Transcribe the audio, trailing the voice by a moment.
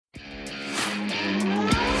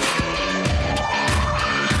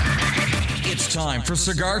time for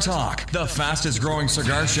Cigar Talk, the fastest growing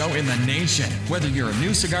cigar show in the nation. Whether you're a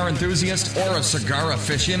new cigar enthusiast or a cigar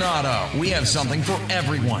aficionado, we have something for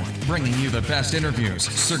everyone, bringing you the best interviews,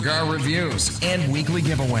 cigar reviews, and weekly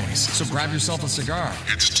giveaways. So grab yourself a cigar.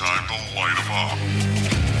 It's time to light 'em up.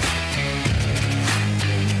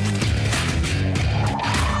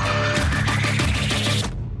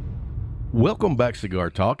 Welcome back, Cigar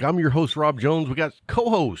Talk. I'm your host, Rob Jones. We got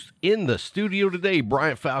co-host in the studio today,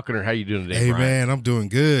 Bryant Falconer. How you doing today, Hey, Bryant? man, I'm doing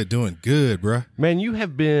good, bro. Man, you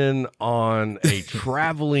have been on a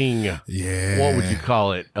traveling, Yeah. what would you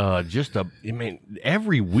call it?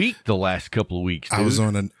 Every week the last couple of weeks, dude. I was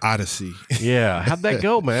on an odyssey. Yeah. How'd that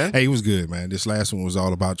go, man? Hey, it was good, man. This last one was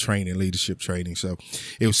all about training, leadership training. So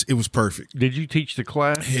it was perfect. Did you teach the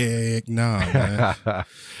class? Heck nah, man.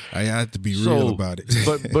 I had to be real about it.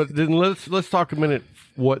 but then let's talk a minute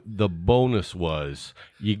what the bonus was.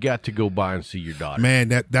 You got to go by and see your daughter. Man,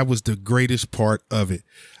 that was the greatest part of it.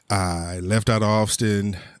 I left out of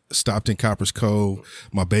Austin, stopped in Copper's Cove.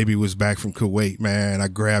 My baby was back from Kuwait, man. I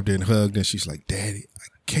grabbed her and hugged her, and she's like, "Daddy, I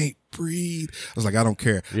can't breathe." I was like, "I don't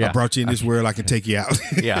care. Yeah. I brought you in this world. I can take you out."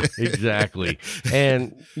 Yeah, exactly.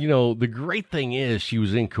 And, the great thing is she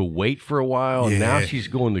was in Kuwait for a while, and now she's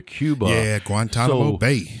going to Cuba. Yeah, Guantanamo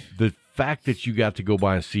Bay. The fact that you got to go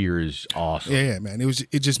by and see her is awesome. Yeah, man.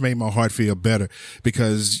 It just made my heart feel better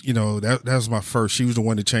because, that was my first. She was the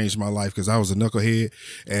one that changed my life because I was a knucklehead.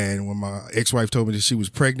 And when my ex-wife told me that she was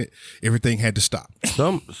pregnant, everything had to stop.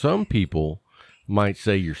 Some people might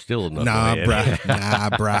say you're still a knucklehead.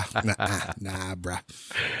 Nah, bruh.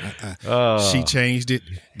 She changed it.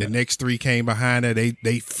 The next three came behind her.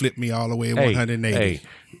 They flipped me all the way at 180. Hey,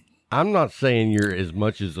 I'm not saying you're as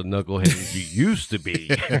much as a knucklehead as you used to be.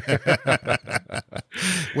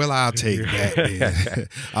 Well, I'll take that, man.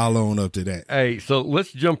 I'll own up to that. Hey, so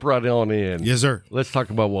let's jump right on in. Yes, sir. Let's talk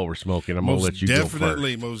about what we're smoking. I'm going to let you go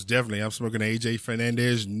first. Most definitely. I'm smoking AJ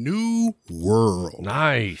Fernandez New World.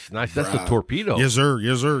 Nice. That's a torpedo. Yes, sir.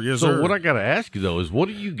 So what I got to ask you, though, is what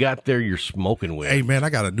do you got there you're smoking with? Hey, man, I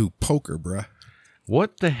got a new poker, bruh.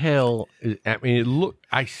 What the hell?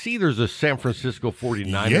 I see there's a San Francisco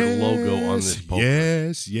 49er logo on this poker.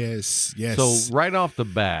 Yes. So right off the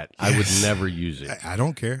bat, I would never use it. I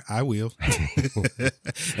don't care. I will.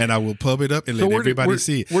 And I will pub it up and let everybody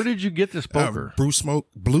see it. Where did you get this poker? Blue Smoke,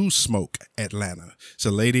 Atlanta. It's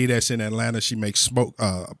a lady that's in Atlanta. She makes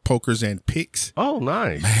pokers and picks. Oh,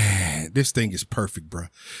 nice. Man, this thing is perfect, bro.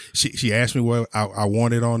 She asked me what I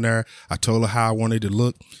wanted on there. I told her how I wanted to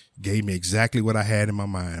look. Gave me exactly what I had in my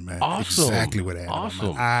mind, man. Awesome. Exactly what I had in my mind.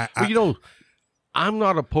 Well, I'm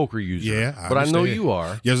not a poker user, but I know you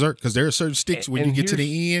are. Yes, sir, because there are certain sticks when you get to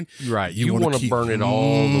the end. Right. You want to burn it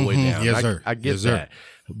all the way down. Yes, sir. I get that.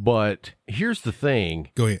 But here's the thing.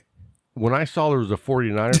 Go ahead. When I saw there was a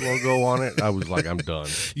 49er logo on it, I was like, I'm done.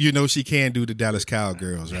 She can do the Dallas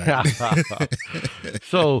Cowgirls, right?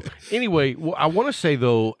 So, anyway, I want to say,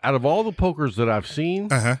 though, out of all the pokers that I've seen,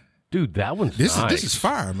 dude, that one's nice. This is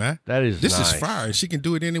fire, man. This is fire. She can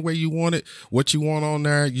do it any way you want it. What you want on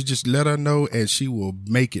there, you just let her know, and she will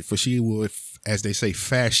make it. She will, as they say,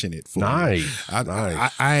 fashion it for you. Nice. I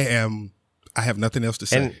have nothing else to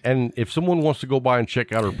say. And if someone wants to go by and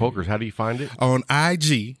check out her pokers, how do you find it? On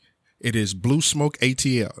IG, it is Blue Smoke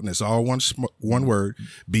ATL, and it's all one word: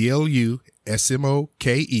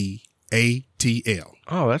 BLUSMOKEATL.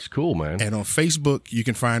 Oh, that's cool, man. And on Facebook, you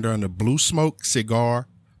can find her under Blue Smoke Cigar,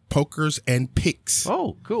 Pokers, and Picks.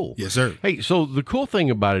 Oh, cool. Yes, sir. Hey, so the cool thing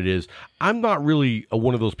about it is I'm not really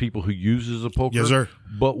one of those people who uses a poker. Yes, sir.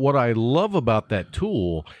 But what I love about that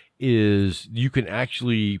tool is you can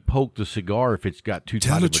actually poke the cigar if it's got too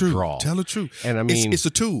tight of a draw. Tell the truth. And I mean, it's a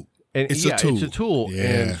tool. It's a tool. Yeah.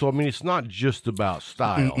 And so, I mean, it's not just about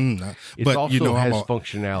style. It But, also has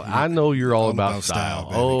functionality. I know you're all about style.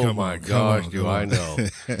 Oh, my gosh, do I know.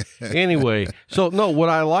 Anyway, so, no, what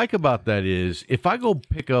I like about that is if I go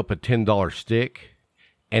pick up a $10 stick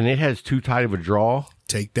and it has too tight of a draw.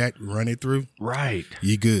 Take that, run it through. Right.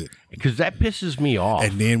 You good. Because that pisses me off.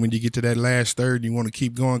 And then when you get to that last third, you want to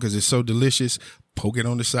keep going because it's so delicious. Poke it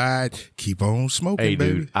on the side. Keep on smoking, hey,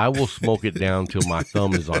 baby. Dude, I will smoke it down till my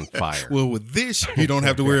thumb is on fire. Well, with this, you don't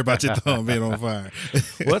have to worry about your thumb being on fire.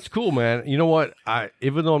 Well, that's cool, man. You know what?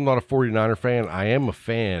 Even though I'm not a 49er fan, I am a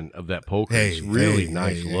fan of that poker. It's really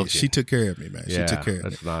nice looking. She took care of me, man. Yeah, she took care of me.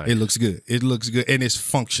 That's nice. It looks good. It looks good, and it's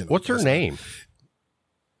functional. What's her name?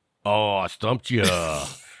 Oh, I stumped you.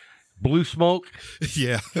 Blue Smoke?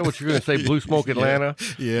 Yeah. Is that what you're going to say, Blue Smoke Atlanta?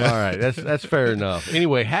 Yeah. All right, that's fair enough.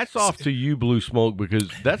 Anyway, hats off to you, Blue Smoke, because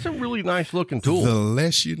that's a really nice looking tool. The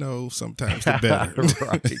less you know, sometimes the better.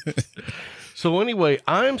 Right. So anyway,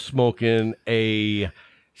 I'm smoking a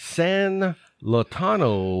San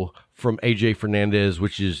Latano from AJ Fernandez,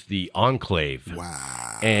 which is the Enclave.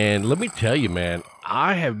 Wow. And let me tell you, man,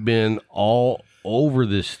 I have been all over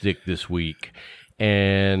this stick this week,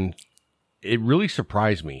 and it really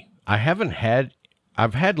surprised me. I've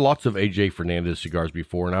had lots of AJ Fernandez cigars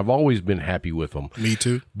before, and I've always been happy with them. Me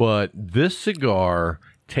too. But this cigar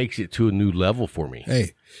takes it to a new level for me.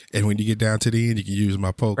 Hey, and when you get down to the end, you can use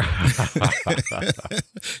my poke.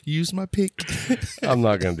 Use my pick. I'm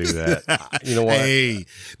not going to do that. You know what? Hey,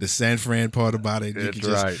 the San Fran part about it, That's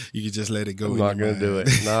right. You can just let it go. I'm not going to do it.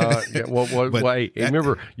 No. Yeah, wait. You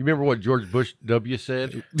remember what George Bush W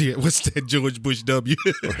said? Yeah, what's that? George Bush W.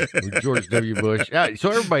 George W. Bush. Yeah,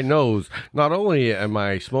 so everybody knows, not only am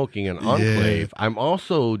I smoking an Enclave, I'm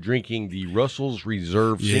also drinking the Russell's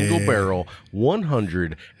Reserve Single Barrel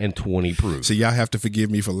 120 proof. So y'all have to forgive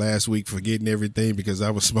me for last week forgetting everything because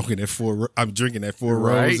I was smoking I'm drinking at Four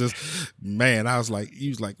Roses. Man, he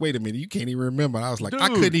was like, wait a minute, you can't even remember. I was like, I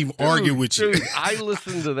couldn't even argue with you. Dude, I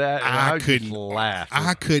listened to that and I couldn't laugh.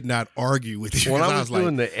 I could not argue with you. When I was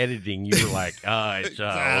doing the editing, you were like, I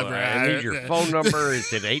need your phone number.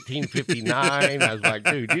 It's at 1859. I was like,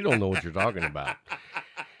 dude, you don't know what you're talking about.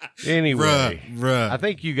 Anyway, I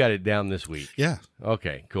think you got it down this week. Yeah.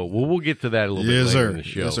 Okay, cool. Well, we'll get to that a little bit later in the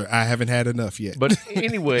show. Yes, sir. I haven't had enough yet. But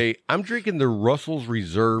anyway, I'm drinking the Russell's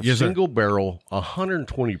Reserve Single Barrel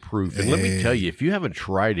 120 proof. And let me tell you, if you haven't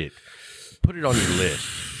tried it, put it on your list.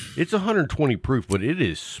 It's 120 proof, but it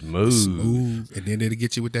is smooth. And then it'll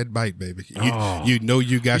get you with that bite, baby. You know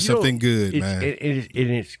you got something good, man.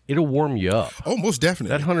 It'll warm you up. Oh, most definitely.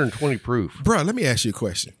 That 120 proof. Bro, let me ask you a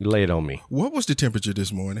question. Lay it on me. What was the temperature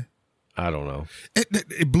this morning? I don't know.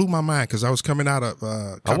 It blew my mind because I was coming out of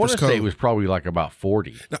Copper's Cove. I want to say it was probably like about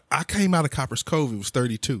 40. No, I came out of Copper's Cove. It was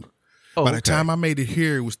 32. By the time I made it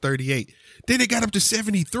here, it was 38. Then it got up to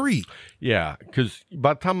 73. Yeah, because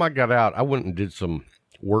by the time I got out, I went and did some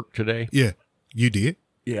work today. Yeah, you did?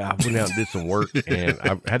 Yeah, I went out and did some work, and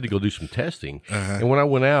I had to go do some testing. And when I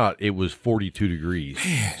went out, it was 42 degrees.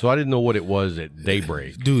 Man. So I didn't know what it was at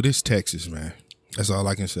daybreak. Dude, it's Texas, man. That's all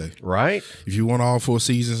I can say. Right? If you want all 4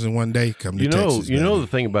 seasons in one day, come to Texas. You know the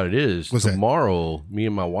thing about it is, What's tomorrow, that? Me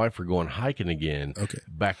and my wife are going hiking again. Okay.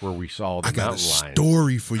 Back where we saw the mountain lion. I got a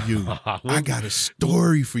story for you. I got a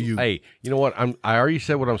story for you. Hey, you know what? I already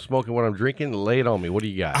said what I'm smoking, what I'm drinking. Lay it on me. What do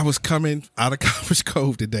you got? I was coming out of Copper's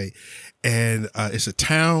Cove today, and it's a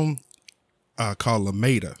town called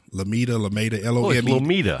Lameda, Lomeda, L-O-M-E.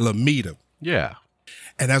 Lomeda. Lomeda. Yeah.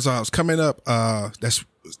 And as I was coming up,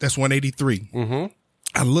 that's 183. Mm-hmm.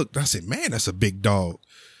 I looked, I said, man, that's a big dog.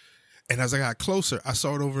 And as I got closer, I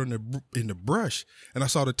saw it over in the brush, and I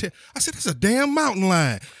saw the tail. I said, that's a damn mountain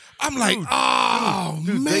lion. I'm like,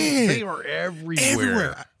 dude, man. They are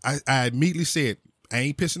everywhere. I immediately said, I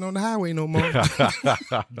ain't pissing on the highway no more.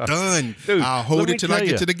 Done. Dude, I'll hold it till I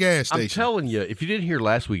get to the gas station. I'm telling you, if you didn't hear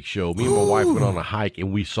last week's show, me and my wife went on a hike,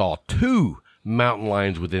 and we saw 2 mountain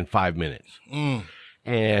lions within 5 minutes.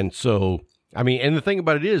 And so, I mean, and the thing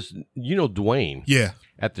about it is, Dwayne. Yeah.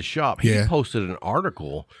 At the shop, he posted an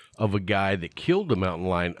article of a guy that killed a mountain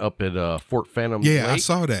lion up at Fort Phantom Lake. I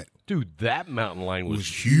saw that. Dude, that mountain lion was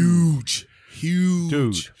huge.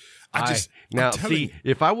 Dude,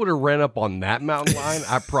 if I would have ran up on that mountain lion,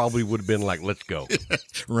 I probably would have been like, let's go.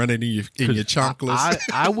 Running in your chonkless.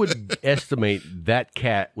 I would estimate that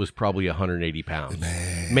cat was probably 180 pounds.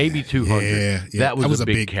 Man, maybe 200. Yeah. That was a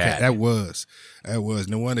big cat. That was.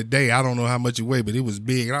 No one today, I don't know how much it weighed, but it was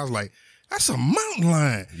big. And I was like, that's a mountain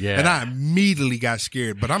lion. Yeah. And I immediately got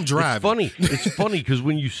scared, but I'm driving. It's funny because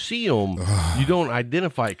when you see them, you don't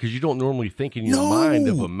identify it because you don't normally think in your mind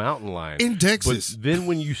of a mountain lion. In Texas. But then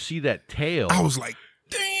when you see that tail. I was like,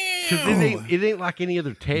 damn. It ain't like any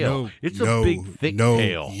other tail. It's a big, thick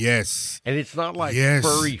tail. Yes. And it's not like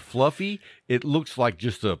furry, fluffy. It looks like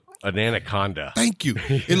just an anaconda. Thank you.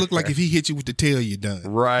 It looked like if he hit you with the tail, you're done.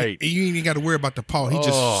 Right. And you ain't even got to worry about the paw. He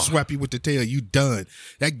just swap you with the tail. You done.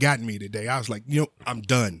 That got me today. I was like, I'm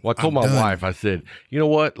done. Well, I told my wife, I said, you know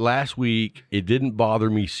what? Last week, it didn't bother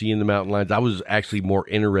me seeing the mountain lions. I was actually more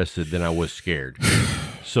interested than I was scared.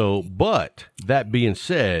 So, but that being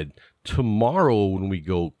said, tomorrow when we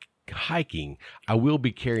go hiking, I will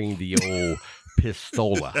be carrying the old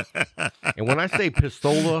Pistola. And when I say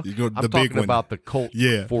Pistola, I'm talking about the Colt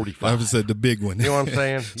 45. I said the big one. You know what I'm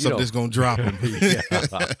saying? Something's going to drop him.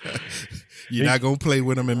 You're not going to play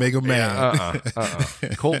with him and make him mad.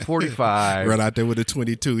 Colt 45. Run out there with a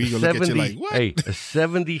 22. He's going to look at you like, what? Hey, a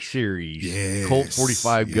 70 series Colt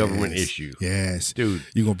 45 government issue. Yes. Dude.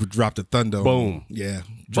 You're going to drop the thunder. Boom. Yeah.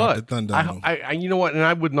 Drop the thunder. I you know what? And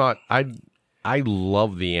I would not, I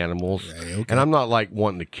love the animals. And I'm not like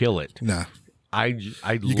wanting to kill it. Nah. I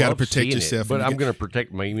You got to protect yourself, but I'm going to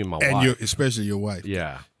protect my wife. And especially your wife.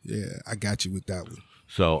 Yeah. Yeah, I got you with that one.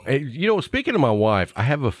 So, speaking of my wife, I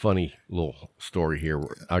have a funny little story here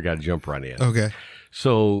where I got to jump right in. Okay.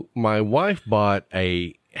 So, my wife bought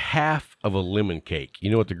a half of a lemon cake.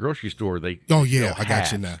 At the grocery store, they I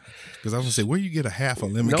got you now. Because I was going to say, where you get a half a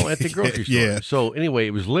lemon cake? No, at the grocery store. Yeah. So, anyway,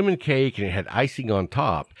 it was lemon cake, and it had icing on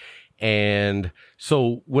top. And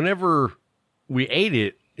so, whenever we ate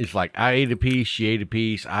it, it's like I ate a piece, she ate a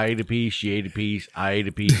piece, I ate a piece, she ate a piece, I ate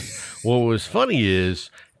a piece. What was funny is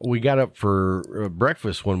we got up for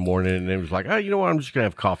breakfast one morning and it was like, oh, you know what? I'm just going to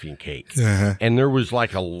have coffee and cake. Uh-huh. And there was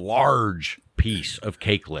like a large piece of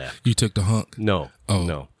cake left. You took the hunk? No.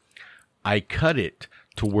 I cut it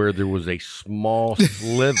to where there was a small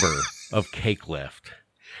sliver of cake left.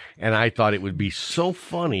 And I thought it would be so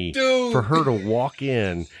funny for her to walk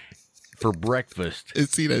in for breakfast and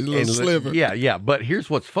see that little sliver. Yeah. But here's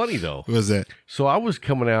what's funny, though. What's that? So I was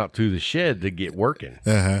coming out to the shed to get working.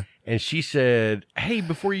 Uh-huh. And she said, hey,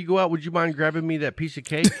 before you go out, would you mind grabbing me that piece of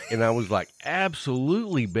cake? And I was like,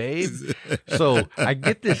 absolutely, babe. So I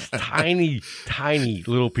get this tiny, tiny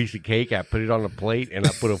little piece of cake. I put it on a plate and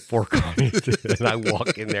I put a fork on it. And I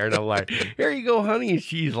walk in there and I'm like, here you go, honey. And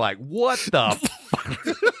she's like, what the fuck?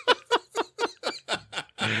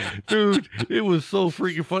 Dude, it was so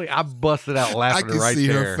freaking funny. I busted out laughing right there. I can see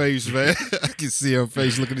her face, man. I can see her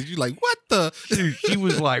face looking at you like, what the? Dude, she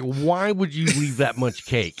was like, why would you leave that much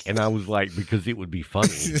cake? And I was like, because it would be funny.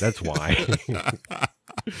 That's why.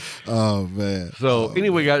 Oh, man. So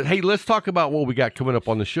anyway, guys, hey, let's talk about what we got coming up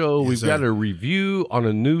on the show. We've got a review on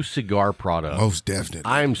a new cigar product. Most definitely.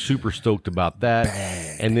 I'm super stoked about that.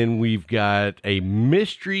 And then we've got a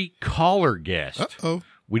mystery caller guest. Uh-oh.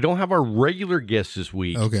 We don't have our regular guest this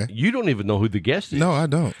week. Okay. You don't even know who the guest is. No, I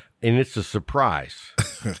don't. And it's a surprise.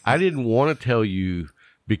 I didn't want to tell you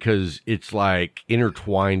because it's like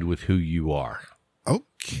intertwined with who you are.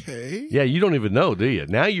 Okay. Yeah, you don't even know, do you?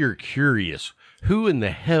 Now you're curious. Who in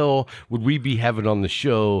the hell would we be having on the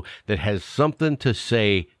show that has something to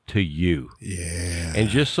say to you? Yeah. And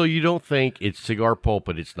just so you don't think it's Cigar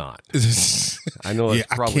Pulpit, it's not. I know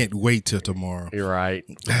that's I can't wait till tomorrow. You're right.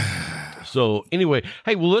 So anyway,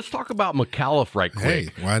 hey, well, let's talk about McAuliffe right quick.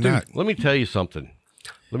 Hey, why not? Dude, let me tell you something.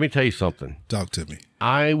 Talk to me.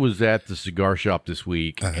 I was at the cigar shop this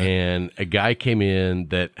week, and a guy came in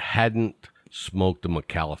that hadn't smoked a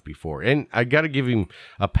McAuliffe before. And I got to give him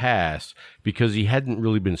a pass because he hadn't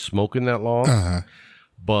really been smoking that long.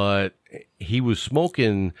 But he was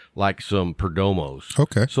smoking like some Perdomos.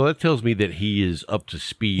 Okay. So that tells me that he is up to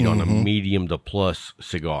speed on a medium to plus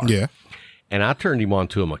cigar. Yeah. And I turned him on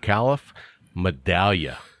to a McAuliffe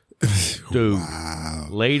Medallia. Dude,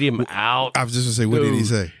 laid him out. I was just going to say, what did he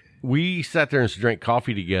say? We sat there and drank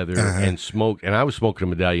coffee together and smoked, and I was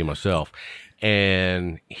smoking a Medallia myself,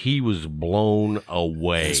 and he was blown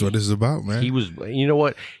away. That's what this is about, man. He was, you know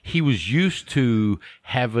what? He was used to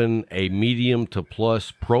having a medium to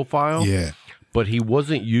plus profile. Yeah. But he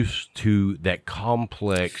wasn't used to that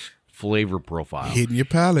complex flavor profile. Hitting your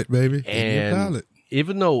palate, baby. Hitting your And palate.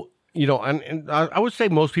 even though, and I would say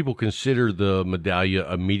most people consider the Medallia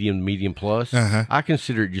a medium plus. I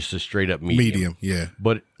consider it just a straight up medium. Yeah.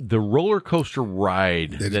 But the roller coaster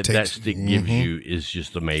ride that stick gives you is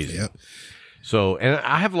just amazing. Yep. So, and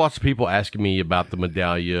I have lots of people asking me about the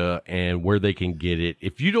Medallia and where they can get it.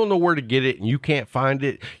 If you don't know where to get it and you can't find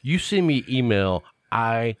it, you send me email.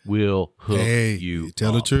 I will hook you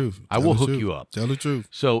tell up. the truth. I will hook you up. Tell the truth.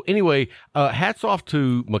 So anyway, hats off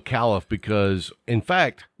to McAuliffe because, in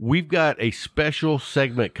fact, we've got a special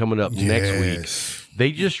segment coming up next week.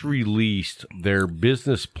 They just released their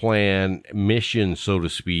business plan mission, so to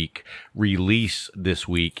speak, release this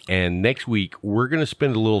week. And next week, we're going to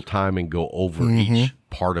spend a little time and go over each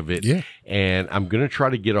part of it. Yeah. And I'm going to try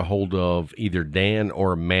to get a hold of either Dan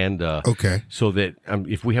or Amanda. Okay. So that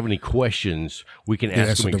if we have any questions, we can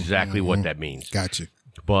ask them exactly what that means. Gotcha.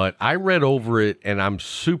 But I read over it, and I'm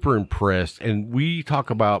super impressed. And we talk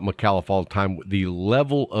about McAuliffe all the time. The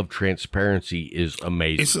level of transparency is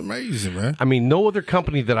amazing. It's amazing, man. I mean, no other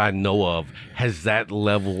company that I know of has that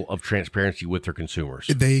level of transparency with their consumers.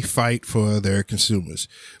 They fight for their consumers.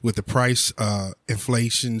 With the price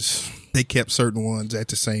inflations, they kept certain ones at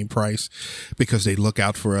the same price because they look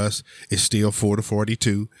out for us. It's still 4 to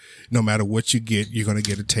 42. No matter what you get, you're going to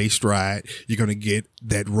get a taste ride. You're going to get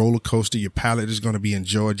that roller coaster. Your palate is going to be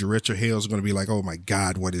enjoyed. Your retrohale is going to be like, oh my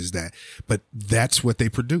God, what is that? But that's what they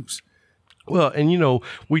produce. Well, and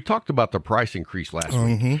we talked about the price increase last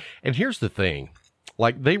week. And here's the thing.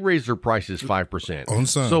 like they raised their prices 5%. On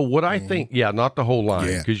some. So what I think, not the whole line,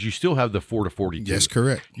 Yeah. because you still have the 4 to 42. Yes,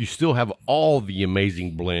 correct. You still have all the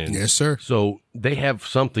amazing blends. Yes, sir. So they have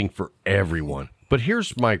something for everyone. But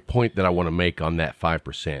here's my point that I want to make on that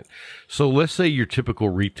 5%. So let's say your typical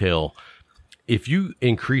retail, if you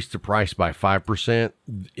increase the price by 5%,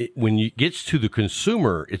 when it gets to the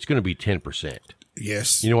consumer, it's going to be 10%.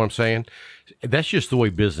 Yes. You know what I'm saying? That's just the way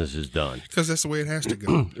business is done. Because that's the way it has to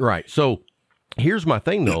go. Right. So here's my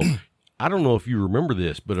thing, though. I don't know if you remember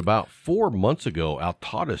this, but about 4 months ago,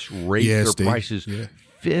 Altadas raised their prices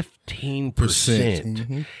 15%.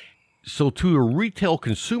 Mm-hmm. So to a retail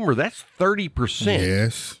consumer, that's 30%.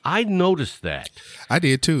 Yes. I noticed that. I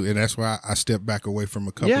did too. And that's why I stepped back away from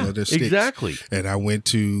a couple of their sticks. Exactly. And I went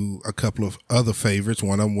to a couple of other favorites.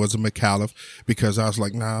 One of them was a McAuliffe because I was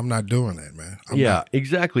like, nah, I'm not doing that, man. I'm not.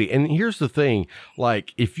 Exactly. And here's the thing.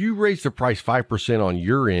 Like, if you raise the price 5% on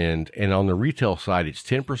your end and on the retail side, it's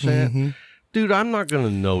 10%. Dude, I'm not going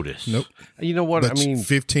to notice. Nope. You know what? But I mean,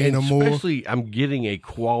 15 or more. Especially, I'm getting a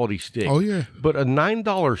quality stick. Oh, yeah. But a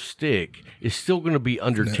 $9 stick is still going to be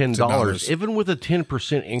under $10, even with a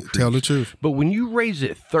 10% increase. Tell the truth. But when you raise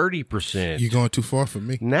it 30%, You're going too far for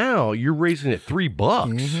me. now you're raising it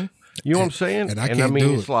 $3. You know what I'm saying? And I can't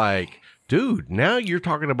do it's it. like, dude, now you're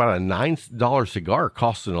talking about a $9 cigar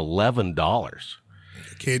costing $11.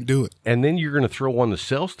 Can't do it. And then you're going to throw on the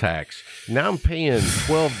sales tax. Now I'm paying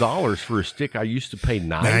 $12 for a stick I used to pay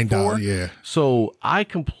 $9 for. Yeah. So I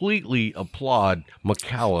completely applaud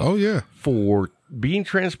McAuliffe Oh, yeah. for being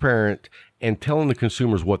transparent and telling the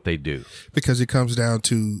consumers what they do. Because it comes down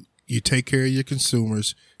to you take care of your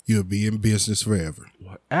consumers, you'll be in business forever.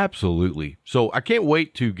 Absolutely. So I can't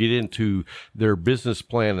wait to get into their business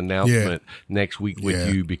plan announcement next week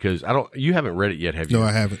with you, because you haven't read it yet, have you? No,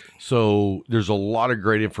 I haven't. So there's a lot of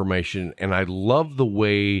great information, and I love the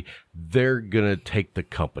way they're going to take the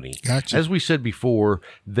company. Gotcha. As we said before,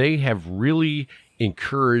 they have really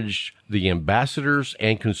encouraged the ambassadors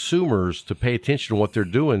and consumers to pay attention to what they're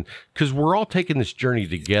doing, because we're all taking this journey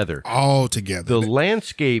together. All together. The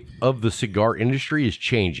landscape of the cigar industry is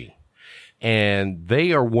changing. And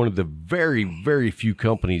they are one of the very, very few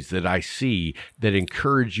companies that I see that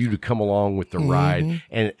encourage you to come along with the ride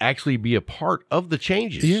and actually be a part of the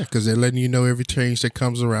changes. Yeah, because they're letting you know every change that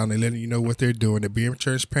comes around. They're letting you know what they're doing. They're being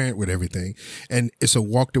transparent with everything. And it's a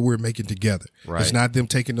walk that we're making together. Right. It's not them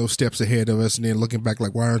taking those steps ahead of us and then looking back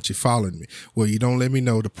like, why aren't you following me? Well, you don't let me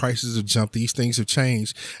know. The prices have jumped. These things have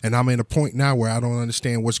changed. And I'm in a point now where I don't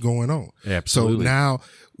understand what's going on. Absolutely. So now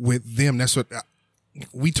with them, that's what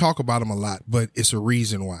we talk about them a lot, but it's a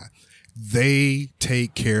reason why. They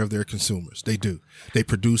take care of their consumers. They do. They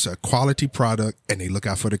produce a quality product and they look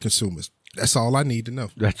out for the consumers. That's all I need to know.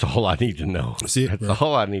 That's all I need to know. That's it, That's bro.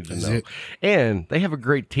 all I need to That's know. it. And they have a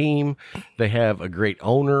great team. They have a great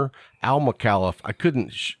owner, Al McAuliffe. I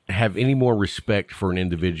couldn't have any more respect for an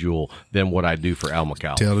individual than what I do for Al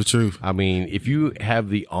McAuliffe. Tell the truth. I mean, if you have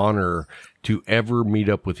the honor to ever meet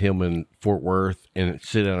up with him in Fort Worth and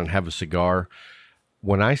sit down and have a cigar,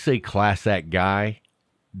 when I say class act guy,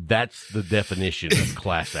 that's the definition of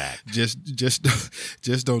class act. Just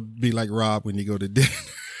don't be like Rob when you go to dinner.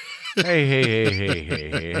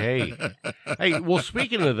 Hey. Hey, well,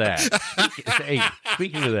 speaking of that,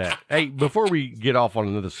 hey, before we get off on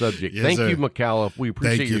another subject, Yes, thank sir. you, McAuliffe. We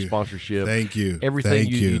appreciate Thank your you. sponsorship. Thank you. Everything Thank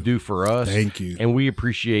you do for us. Thank you. And we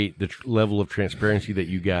appreciate the level of transparency that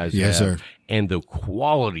you guys Yes, have sir. and the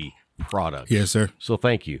quality product. Yes, sir. So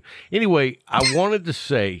thank you. Anyway, I wanted to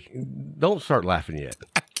say, don't start laughing yet.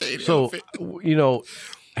 So,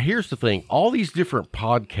 here's the thing. All these different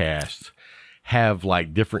podcasts have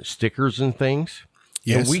like different stickers and things.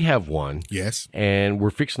 Yes. And we have one. Yes. And we're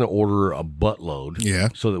fixing to order a buttload. Yeah.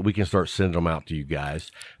 So that we can start sending them out to you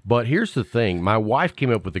guys. But here's the thing. My wife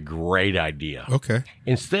came up with a great idea. Okay.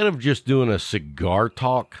 Instead of just doing a cigar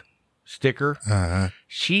talk sticker,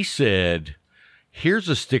 she said, here's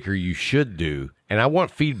a sticker you should do, and I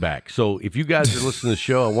want feedback. So if you guys are listening to the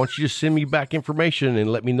show, I want you to send me back information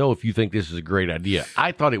and let me know if you think this is a great idea.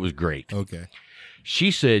 I thought it was great. Okay.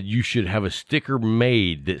 She said you should have a sticker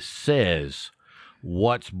made that says,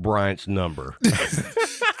 "What's Bryant's number?"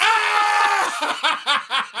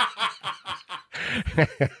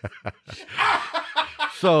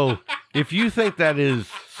 So if you think that is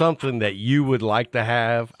something that you would like to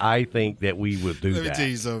have, I think that we would do Let me that. tell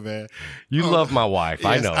you something, man. You love my wife.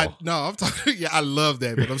 I Yes, know. I'm talking. Yeah, I love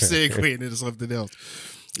that, but I'm segueing into something else.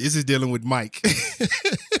 This is dealing with Mike.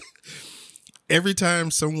 Every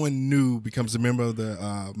time someone new becomes a member of the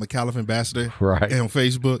McAuliffe Ambassador Right. on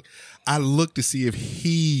Facebook, I look to see if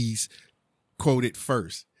he's quoted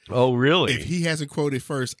first. Oh, really? If he hasn't quoted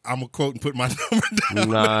first, I'm going to quote and put my number down.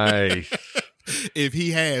 Nice. If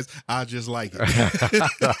he has, I'll just like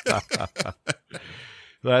it.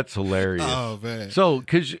 That's hilarious. Oh, man. So,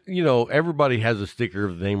 because, everybody has a sticker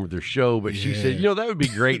of the name of their show, but she said, that would be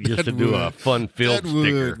great just to do a fun-filled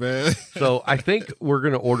sticker. Man. So, I think we're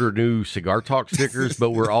going to order new Cigar Talk stickers,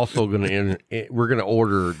 but we're also going to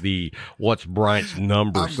order the What's Bryant's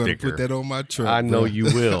Number sticker. I'm going to put that on my truck. I know you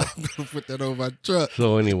will. I'm going to put that on my truck.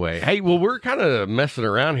 So, anyway. Hey, well, we're kind of messing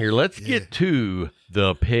around here. Let's get to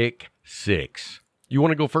the Pick 6. You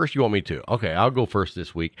want to go first? You want me to? Okay, I'll go first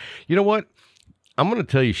this week. You know what? I'm going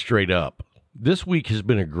to tell you straight up, this week has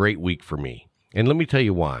been a great week for me. And let me tell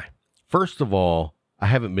you why. First of all, I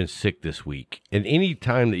haven't been sick this week. And any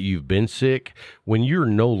time that you've been sick, when you're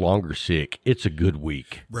no longer sick, it's a good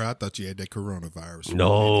week. Bro, I thought you had that coronavirus.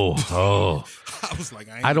 No. Oh. I was like,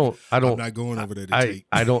 I'm not going over there to take.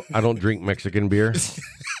 I don't drink Mexican beer.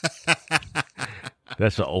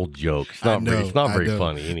 That's an old joke. It's not very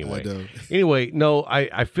funny anyway. Anyway, no,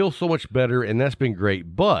 I feel so much better, and that's been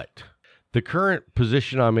great. But the current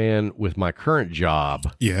position I'm in with my current job,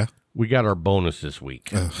 we got our bonus this week.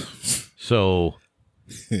 So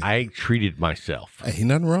I treated myself. Ain't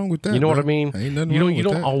nothing wrong with that. You know what I mean? Ain't nothing wrong with that. You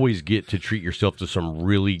don't always get to treat yourself to some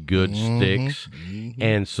really good sticks. Mm-hmm.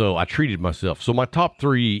 And so I treated myself. So my top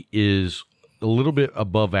 3 is a little bit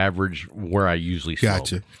above average where I usually smoke.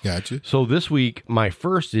 Gotcha. So this week, my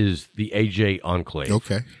first is the AJ Enclave.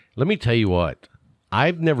 Okay. Let me tell you what.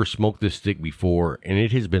 I've never smoked this stick before, and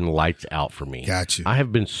it has been lights out for me. Gotcha. I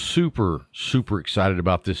have been super, super excited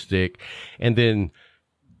about this stick. And then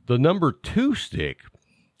the number 2 stick,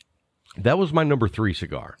 that was my number 3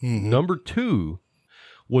 cigar. Mm-hmm. Number 2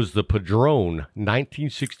 was the Padron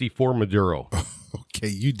 1964 Maduro. Okay,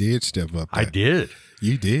 you did step up. I did.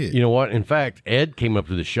 You did. You know what? In fact, Ed came up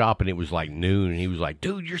to the shop and it was like noon, and he was like,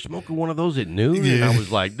 "Dude, you're smoking one of those at noon?" Yeah. And I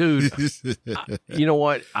was like, "Dude, you know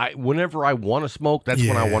what? Whenever I want to smoke, that's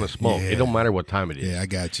when I want to smoke. It don't matter what time it is." Yeah, I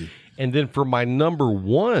got you. And then for my number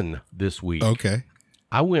 1 this week,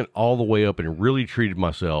 I went all the way up and really treated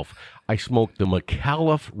myself. I smoked the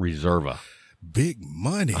McAuliffe Reserva. Big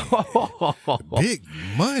money. Big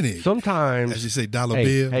money. Sometimes, as you say, dollar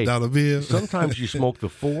bill. Sometimes you smoke the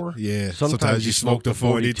 4. Yeah. Sometimes you smoke the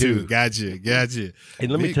 42. Gotcha.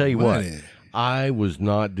 And let me tell you what, I was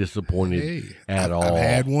not disappointed at all. I've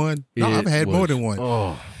had one. No, I've had more than one.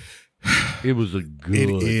 Oh, it was a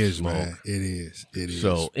good smoke. Man. It is.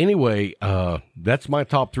 So anyway, that's my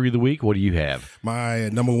top 3 of the week. What do you have? My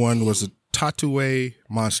number 1 was a Tatuaje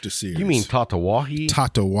Monster Series. You mean Tatawahi?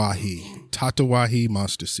 Tatawahi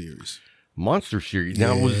Monster Series. Monster Series.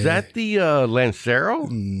 Now, was that the Lancero?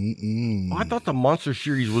 Oh, I thought the Monster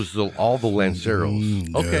Series was all the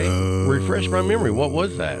Lanceros. Okay, refresh my memory. What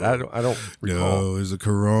was that? I don't recall. No, it was a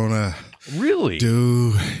Corona. Really?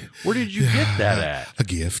 Dude. Where did you get that at? A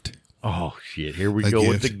gift. Oh, shit. Here we go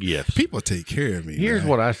with the gifts. People take care of me. Here's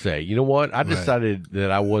what I say. You know what? I decided that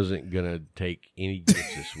I wasn't going to take any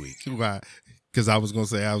gifts this week. Why? Because I was going to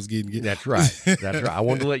say I was getting gifts. That's right. I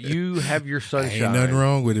wanted to let you have your sunshine. Ain't nothing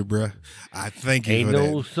wrong with it, bro. I thank you for that.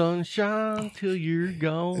 Ain't no sunshine till you're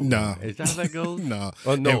gone. No. Is that how that goes? No.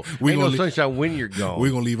 Oh, no. Ain't no sunshine when you're gone.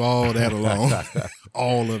 We're going to leave all that alone.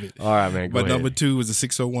 All of it. All right, man. Go ahead. Number 2 was the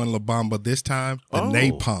 601 La Bamba this time. The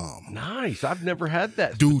Napalm. Nice. I've never had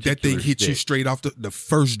that. Dude, that thing hits you straight off the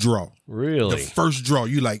first draw. Really? The first draw.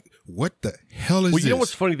 You like, what the hell is this? Well, you know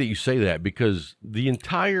what's funny that you say that, because the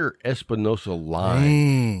entire Espinosa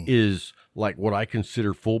line is like what I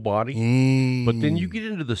consider full body. But then you get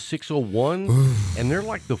into the 601 and they're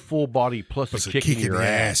like the full body plus a kick in your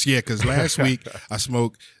ass. Yeah, because last week I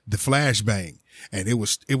smoked the Flashbang and it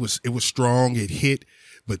was strong. It hit.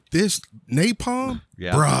 But this Napalm,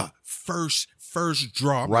 bruh, first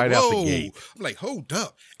draw. Right out the gate. I'm like, hold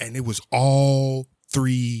up. And it was all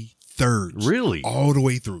 3/3. Really? All the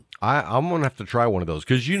way through. I'm going to have to try one of those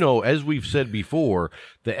because, as we've said before,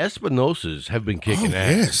 the Espinosas have been kicking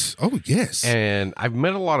ass. Oh, yes. And I've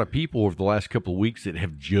met a lot of people over the last couple of weeks that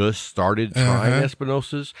have just started trying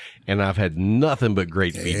Espinosas, and I've had nothing but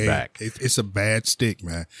great feedback. It's a bad stick,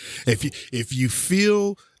 man. If you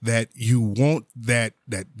feel that you want that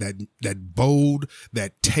bold,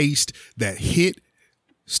 that taste, that hit,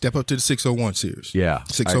 step up to the 601 series. Yeah,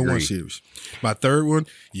 601 series. My third one,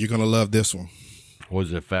 you're going to love this one.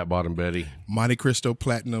 Was it Fat Bottom Betty? Monte Cristo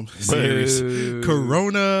Platinum Series.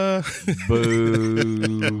 Corona.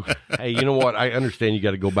 Boo. Hey, you know what? I understand you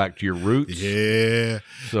got to go back to your roots. Yeah.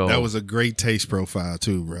 So that was a great taste profile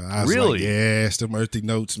too, bro. I was really? like, yes, them earthy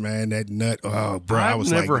notes, man. That nut. Oh, bro. I've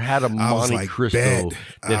never had a Monte Cristo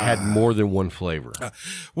that had more than one flavor.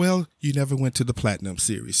 Well, you never went to the Platinum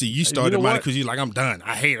Series. See, you started Monte because you're like, I'm done.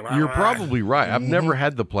 I hate them. You're probably right. I've never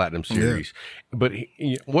had the Platinum Series. Yeah. But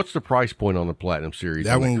what's the price point on the Platinum Series?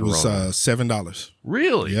 That one was $7.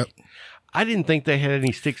 Really? Yep. I didn't think they had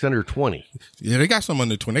any sticks under 20. Yeah, they got some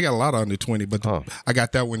under 20. They got a lot under 20, but I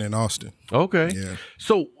got that one in Austin. Okay. Yeah.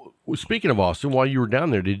 So, speaking of Austin, while you were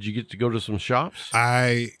down there, did you get to go to some shops?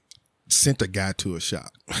 I sent a guy to a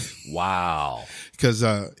shop. Wow. Because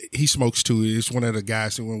he smokes too. It's one of the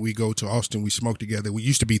guys that when we go to Austin, we smoke together. We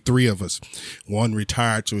used to be 3 of us. One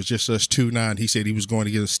retired, so it's just us 2 now. And he said he was going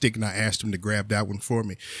to get a stick, and I asked him to grab that one for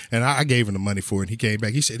me. And I gave him the money for it. And he came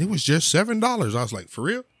back. He said, it was just $7. I was like, for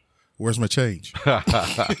real? Where's my change?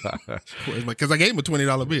 Because I gave him a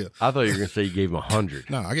 $20 bill. I thought you were going to say you gave him $100.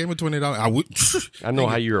 No, I gave him a $20. I would. I know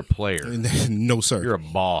how you're a player. No, sir. You're a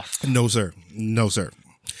boss. No, sir. No, sir.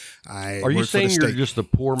 Are you saying you're just a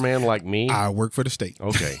poor man like me? I work for the state.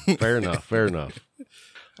 Okay, fair enough, fair enough.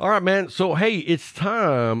 All right, man. So, hey, it's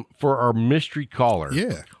time for our mystery caller.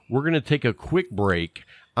 Yeah. We're going to take a quick break.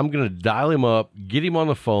 I'm going to dial him up, get him on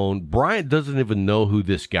the phone. Bryant doesn't even know who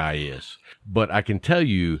this guy is, but I can tell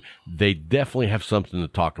you they definitely have something to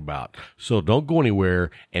talk about. So don't go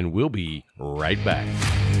anywhere, and we'll be right back.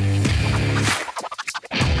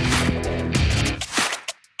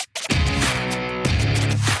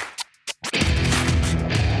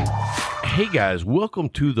 Hey guys, welcome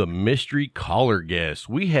to the mystery caller guest.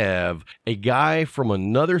 We have a guy from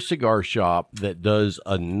another cigar shop that does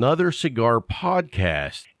another cigar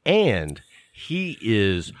podcast, and he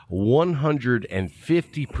is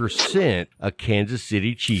 150% a Kansas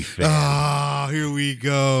City Chiefs fan. Oh, here we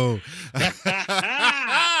go.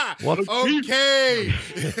 Okay.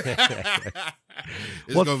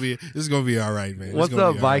 This is gonna be all right, man. What's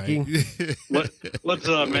up, Viking? Right. What's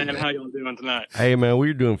up, man? How y'all doing tonight? Hey, man,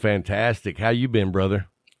 we're doing fantastic. How you been, brother?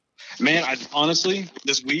 Man, honestly,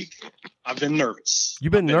 this week I've been nervous.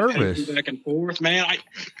 You've been nervous? Back and forth, man.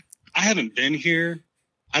 I haven't been here.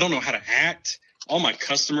 I don't know how to act. All my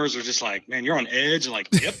customers are just like, man, you're on edge. I'm like,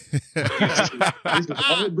 yep. This is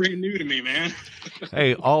all brand new to me, man.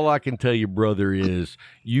 Hey, all I can tell you, brother, is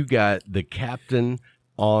you got the captain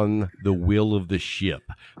on the wheel of the ship.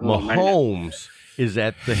 Mahomes is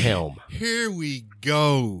at the helm. Here we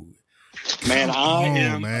go. Man, I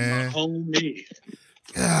am Mahomes.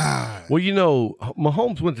 God. Well, you know,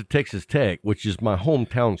 Mahomes went to Texas Tech, which is my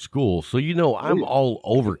hometown school. So, you know, I'm all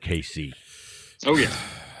over KC. Oh, yeah.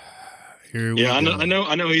 Here we go. I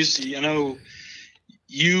know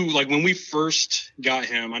you, like when we first got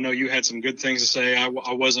him, I know you had some good things to say. I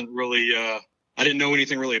wasn't really, I didn't know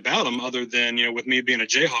anything really about him other than, you know, with me being a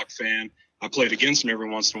Jayhawk fan, I played against him every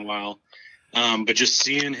once in a while. But just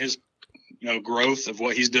seeing his, you know, growth of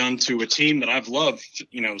what he's done to a team that I've loved,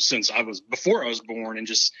 you know, since before I was born, and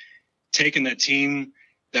just taking that team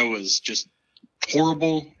that was just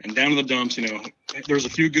horrible and down in the dumps, you know, there was a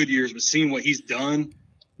few good years, but seeing what he's done,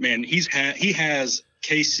 man, he has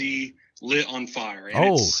KC lit on fire.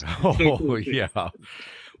 And yeah.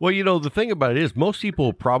 Well, you know, the thing about it is most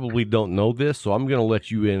people probably don't know this, so I'm going to let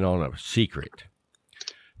you in on a secret.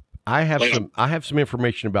 I have some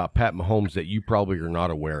information about Pat Mahomes that you probably are not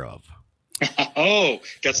aware of. Oh,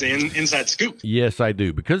 got the inside scoop. Yes, I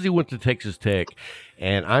do. Because he went to Texas Tech,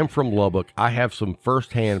 and I'm from Lubbock, I have some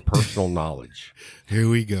firsthand personal knowledge. Here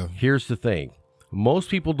we go. Here's the thing. Most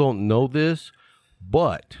people don't know this,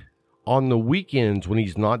 but on the weekends when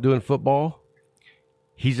he's not doing football,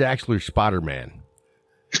 he's actually Spider-Man.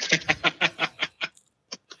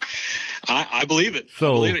 I believe it. I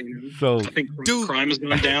believe it. You know? I think crime has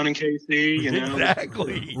gone down in KC. You know,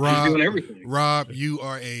 exactly. Rob, he's doing everything. Rob, you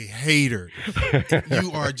are a hater.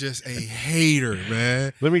 You are just a hater,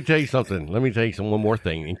 man. Let me tell you something. One more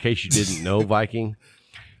thing, in case you didn't know, Viking.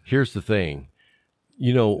 Here's the thing.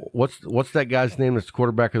 You know, what's that guy's name that's the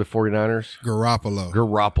quarterback of the 49ers?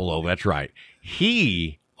 Garoppolo, that's right.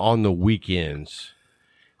 He, on the weekends,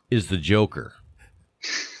 is the Joker.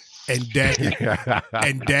 And Dak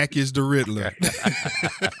is the Riddler.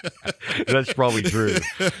 That's probably true.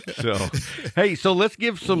 So let's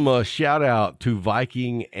give some shout out to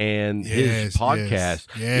Viking and his podcast.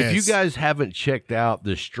 Yes. If you guys haven't checked out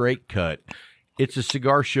the Straight Cut, it's a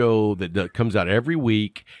cigar show that comes out every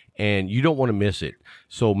week. and you don't want to miss it.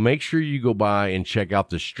 So make sure you go by and check out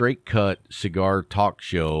the Straight Cut Cigar Talk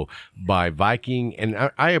Show by Viking.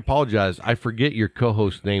 And I apologize, I forget your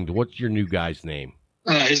co-host name. What's your new guy's name?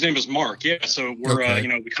 His name is Mark. Yeah. So we're,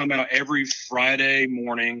 we come out every Friday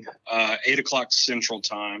morning, 8:00 Central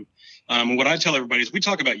Time. What I tell everybody is we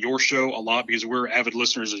talk about your show a lot because we're avid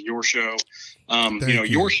listeners of your show.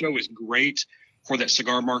 Your show is great for that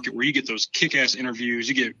cigar market where you get those kick-ass interviews.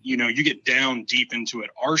 You get down deep into it.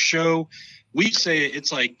 Our show, we say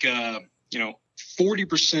it's like,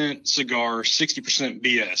 40% cigar, 60%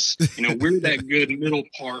 BS. We're that good middle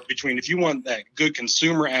part between, if you want that good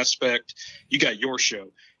consumer aspect, you got your show.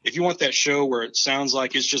 If you want that show where it sounds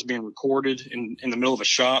like it's just being recorded in the middle of a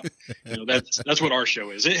shop, that's what our show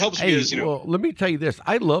is. It helps me well, let me tell you this.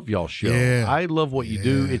 I love y'all's show. Yeah. I love what you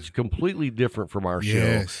do. It's completely different from our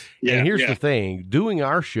show. Yeah, and here's the thing. Doing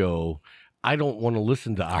our show, I don't want to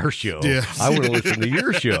listen to our show. Yeah. I want to listen to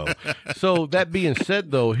your show. So that being said,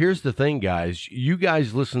 though, here's the thing, guys. You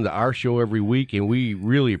guys listen to our show every week, and we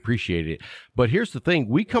really appreciate it. But here's the thing.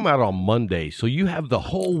 We come out on Monday, so you have the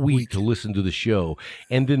whole week to listen to the show.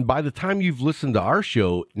 And then by the time you've listened to our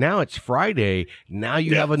show, now it's Friday. Now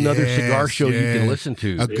you have another cigar show you can listen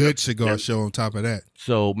to. A good cigar show on top of that.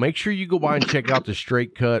 So make sure you go by and check out the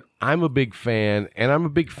Straight Cut. I'm a big fan, and I'm a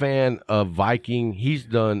big fan of Viking. He's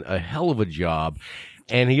done a hell of a job.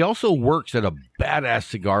 And he also works at a badass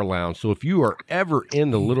cigar lounge. So if you are ever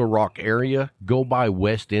in the Little Rock area, go by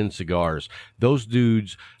West End Cigars. Those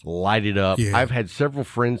dudes light it up. Yeah. I've had several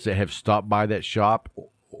friends that have stopped by that shop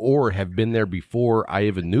or have been there before I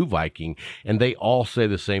even knew Viking, and they all say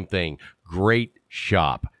the same thing. Great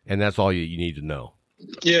shop. And that's all you need to know.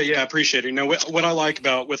 Yeah, I appreciate it. What I like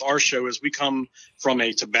about with our show is we come from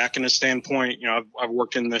a tobacconist standpoint. I've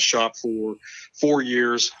worked in this shop for 4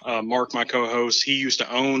 years. Mark, my co-host, he used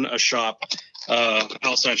to own a shop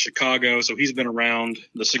outside Chicago, so he's been around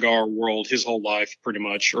the cigar world his whole life, pretty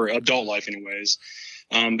much, or adult life, anyways.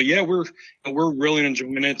 But yeah, we're really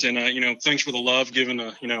enjoying it, and thanks for the love given.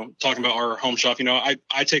 Talking about our home shop.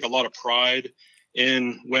 I take a lot of pride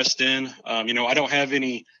in West End. I don't have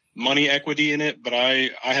any money equity in it, but I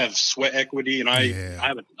have sweat equity, and I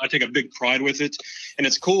take a big pride with it. And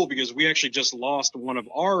it's cool because we actually just lost one of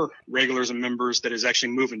our regulars and members that is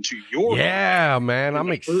actually moving to your man. I'm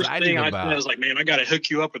excited first thing about. I was like, man, I got to hook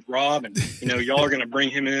you up with Rob, and y'all are going to bring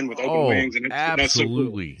him in with open wings. And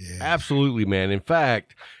absolutely, that's so cool. Absolutely, man. In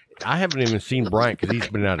fact, I haven't even seen Bryant because he's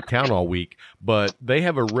been out of town all week, but they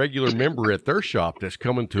have a regular member at their shop that's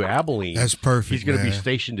coming to Abilene. That's perfect. He's going to be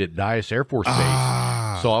stationed at Dias Air Force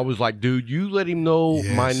Base. So I was like, dude, you let him know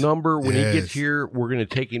my number. When he gets here, we're going to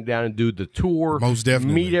take him down and do the tour. Most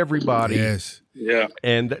definitely. Meet everybody. Yes. Yeah.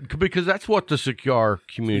 And because that's what the cigar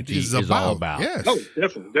community is all about. Yes. Oh,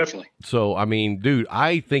 definitely. So, I mean, dude,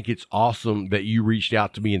 I think it's awesome that you reached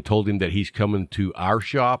out to me and told him that he's coming to our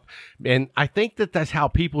shop. And I think that that's how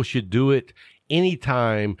people should do it.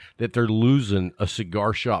 Anytime that they're losing a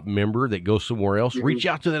cigar shop member that goes somewhere else, reach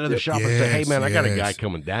out to that other shop and say, hey, man, I got a guy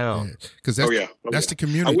coming down. Because that's the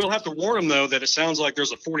community. I will have to warn them, though, that it sounds like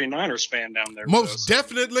there's a 49ers fan down there. Most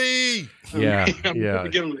definitely. Yeah. I'm going to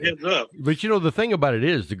give them a heads up. But, the thing about it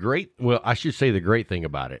is the great thing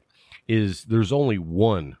about it is there's only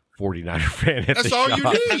one 49er fan at the shop. That's all you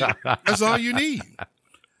need. That's all you need.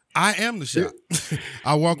 I am the shop.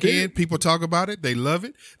 I walk in, people talk about it, they love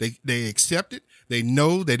it, they accept it. They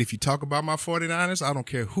know that if you talk about my 49ers, I don't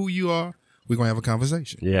care who you are, we're going to have a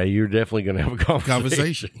conversation. Yeah, you're definitely going to have a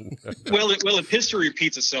conversation. Well, if history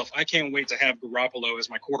repeats itself, I can't wait to have Garoppolo as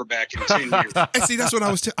my quarterback in 10 years. And see, that's what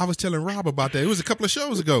I was telling Rob about that. It was a couple of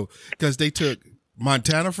shows ago because they took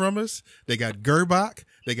Montana from us. They got Gerbach.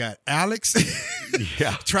 They got Alex.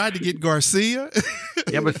 Tried to get Garcia.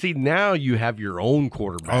 Yeah, but see, now you have your own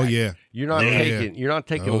quarterback. Oh yeah. You're not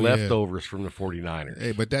taking leftovers from the 49ers.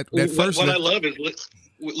 Hey, but that first what I love is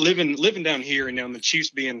living down here and the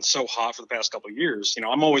Chiefs being so hot for the past couple of years.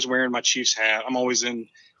 I'm always wearing my Chiefs hat. I'm always in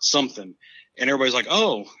something. And everybody's like,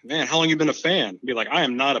 oh, man, how long you been a fan? Be like, I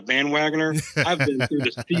am not a bandwagoner. I've been through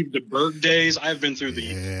the Steve DeBerg days. I've been through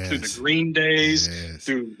the Green days,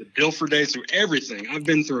 through the Dilfer days, through everything. I've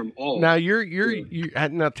been through them all. Now,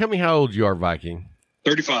 now tell me how old you are, Viking.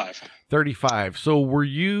 35. 35. So were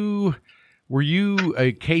you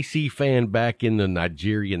a KC fan back in the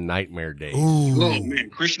Nigerian Nightmare days? Ooh. Oh, man,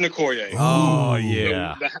 Christian Okoye. Oh,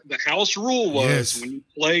 yeah. The house rule was when you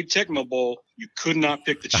played Tecmo Bowl, you could not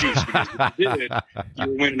pick the Chiefs because if you did, you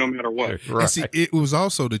would win no matter what. Right. And see, it was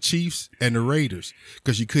also the Chiefs and the Raiders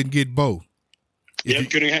because you couldn't get both. You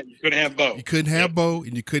couldn't have Bo. You couldn't have Bo,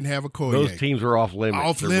 and you couldn't have a Koyak. Those teams are off limits.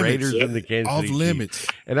 Off the limits. Raiders and the Kansas City Off limits.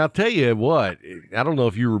 Chiefs. And I'll tell you what, I don't know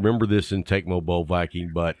if you remember this in Tecmo Bowl,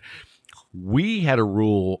 Viking, but we had a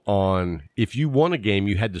rule on if you won a game,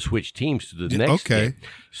 you had to switch teams to the next game.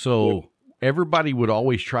 So everybody would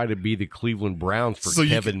always try to be the Cleveland Browns for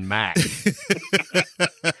Kevin Mack.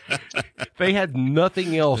 They had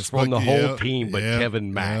nothing else from the whole team but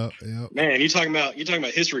Kevin Mack. Man, you talking about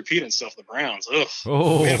history repeating stuff. The Browns. Ugh.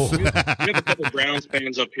 Oh, we have a couple Browns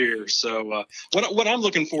fans up here. So what I'm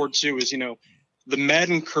looking forward to is the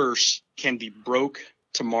Madden curse can be broke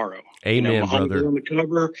tomorrow. Amen, brother. On the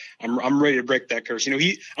cover, I'm ready to break that curse. I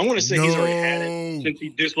want to say he's already had it since he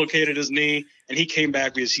dislocated his knee, and he came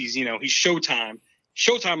back because he's Showtime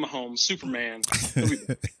Mahomes, Superman.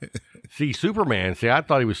 See, Superman. See, I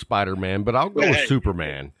thought he was Spider-Man, but I'll go with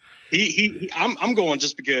Superman. I'm going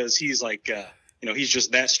just because he's like, he's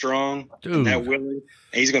just that strong, dude, that willing,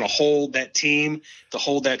 and he's going to hold that team to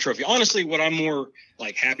hold that trophy. Honestly, what I'm more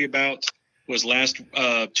like happy about was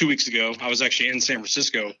 2 weeks ago, I was actually in San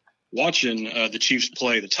Francisco watching the Chiefs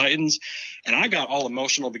play the Titans, and I got all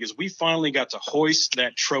emotional because we finally got to hoist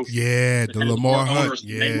that trophy. Yeah, the Lamar Hunt.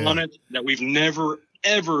 Name on it that we've never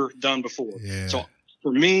ever done before. Yeah. So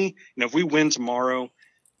for me, if we win tomorrow,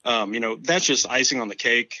 that's just icing on the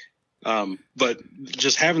cake. But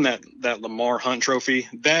just having that Lamar Hunt trophy,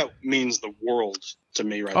 that means the world to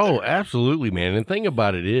me right there. Oh, absolutely, man. And the thing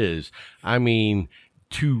about it is,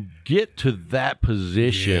 to get to that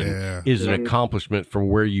position is an accomplishment from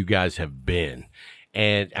where you guys have been.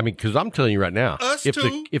 And because I'm telling you right now,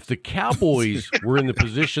 if the Cowboys were in the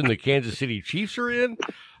position the Kansas City Chiefs are in,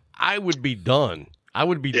 I would be done.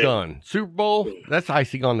 Done. Super Bowl, that's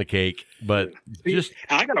icing on the cake. But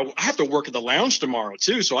I have to work at the lounge tomorrow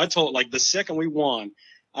too. So I told the second we won,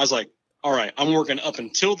 I was like, all right, I'm working up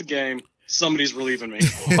until the game. Somebody's relieving me.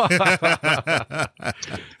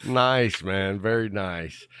 Nice, man. Very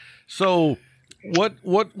nice. So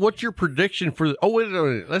what's your prediction for wait a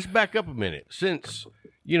minute. Let's back up a minute. Since,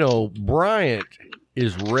 Bryant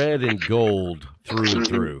is red and gold through and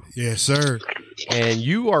through. Yes, sir. And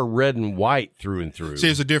you are red and white through and through. See,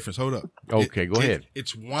 there's a difference. Hold up. Okay, go ahead.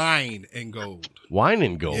 It's wine and gold. Wine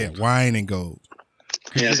and gold. Yeah, wine and gold.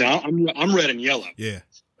 Yeah, so I'm red and yellow. Yeah.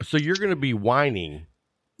 So you're going to be whining.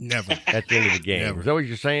 Never. At the end of the game. Never. Is that what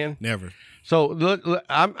you're saying? Never. So look,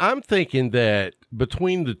 I'm thinking that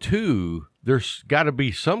between the two, there's got to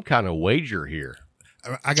be some kind of wager here.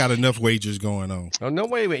 I got enough wagers going on. Oh, no,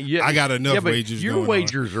 wait a minute. I got enough wagers going on. Your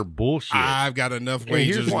wagers are bullshit. I've got enough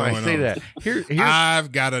wagers going on. Here's why I say that.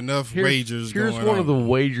 I've got enough wagers going on. Here's one of the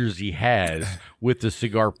wagers he has with the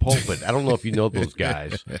Cigar Pulpit. I don't know if you know those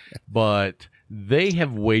guys, but they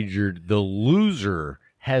have wagered the loser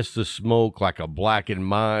has to smoke like a Black and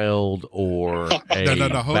Mild or a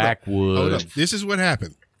Backwoods. Hold up. This is what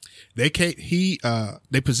happened. They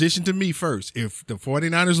positioned to me first. If the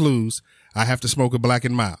 49ers lose, I have to smoke a Black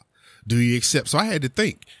and Mild. Do you accept? So I had to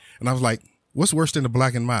think. And I was like, what's worse than a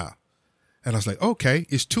Black and Mild? And I was like, okay,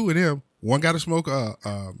 it's two of them. One got to smoke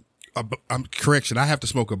correction. I have to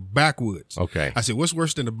smoke a Backwoods. Okay. I said, what's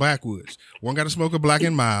worse than the Backwoods? One got to smoke a Black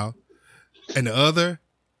and Mild, and the other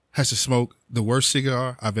has to smoke the worst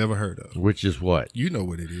cigar I've ever heard of. Which is what? You know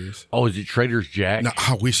what it is. Oh, is it Trader's Jack? No,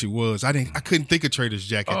 I wish it was. I couldn't think of Trader's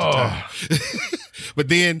Jack at the time. But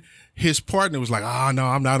then his partner was like, no,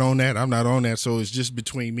 I'm not on that. So it's just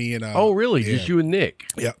between me and oh, really? Just you and Nick?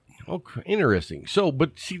 Yeah. Oh, interesting. So,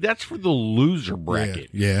 but see, that's for the loser bracket.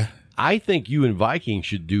 Yeah. I think you and Viking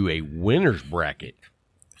should do a winner's bracket.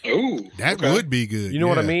 Oh, that would be good. You know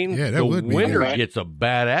what I mean? Yeah, that would be good. The winner gets a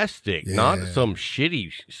badass stick, not some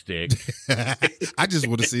shitty stick. I just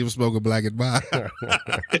want to see him smoke a Black and Mild.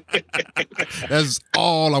 That's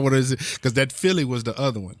all I want to see, because that Philly was the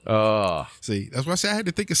other one. See, that's why I said I had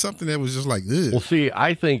to think of something that was just like this. Well, see,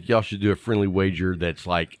 I think y'all should do a friendly wager that's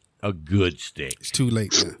like a good stick. It's too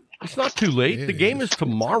late now. It's not too late. The game is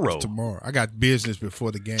tomorrow. It's tomorrow. I got business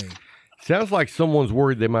before the game. Sounds like someone's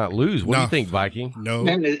worried they might lose. What do you think, Viking? No.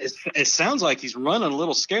 Man, it sounds like he's running a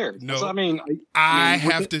little scared. No. So, I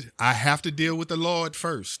have to deal with the Lord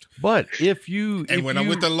first. But when I'm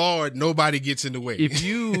with the Lord, nobody gets in the way. If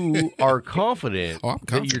you are confident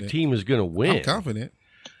that your team is going to win, I'm confident.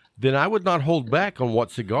 Then I would not hold back on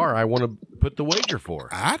what cigar I want to put the wager for.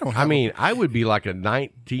 I would be like a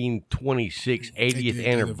 1926 80th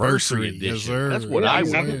anniversary edition. Yes, sir. That's what I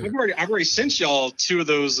would. I've already sent y'all two of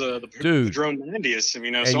those the Padron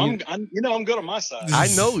 90s. So I'm good on my side.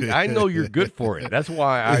 I know you're good for it. That's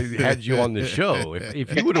why I had you on the show.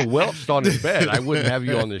 If you would have welched on the bed, I wouldn't have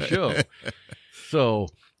you on the show. So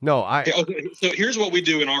No, Okay, so here's what we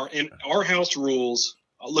do in our house rules.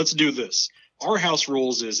 Let's do this. Our house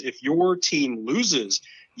rules is if your team loses,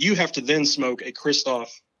 you have to then smoke a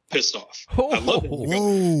Christoph Pissed Off. I love it.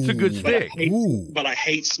 It's a good stick. But I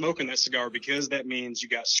hate smoking that cigar because that means you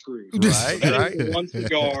got screwed. Right, So that right. is the one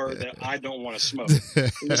cigar that I don't want to smoke.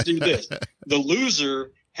 Let's do this. The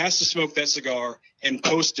loser has to smoke that cigar and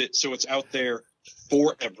post it so it's out there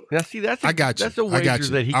forever. Now, see, that's I got you. That's a I got wager you.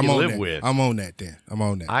 that he I'm can on live that. with. I'm on that, Dan. I'm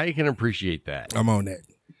on that. I can appreciate that. I'm on that.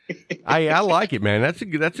 I like it, man. That's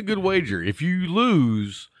a good wager. If you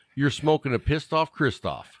lose, you're smoking a pissed off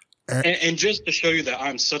Christoph. And just to show you that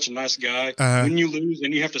I'm such a nice guy, when you lose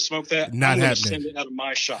and you have to smoke that, Not I'm going to happening. send it out of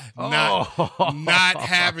my shop. Not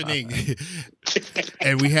happening.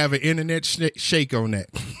 And we have an internet shake on that.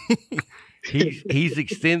 He's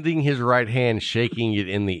extending his right hand, shaking it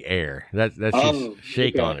in the air. That's his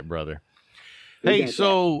shake on it, brother. Hey,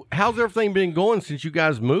 so how's everything been going since you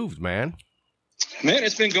guys moved, man? Man,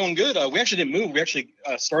 it's been going good. We actually didn't move. We actually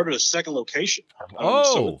started a second location.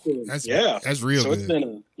 That's real So good. it's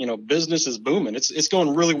been, business is booming. It's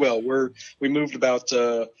going really well. We moved about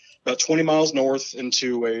 20 miles north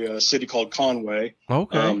into a city called Conway.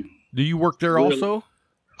 Okay. Do you work there also?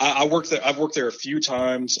 I work there. I've worked there a few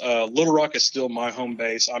times. Little Rock is still my home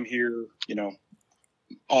base. I'm here,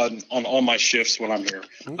 on all my shifts when I'm here.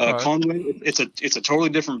 Okay. Conway, it's a totally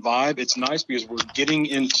different vibe. It's nice because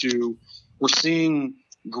we're seeing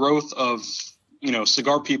growth of,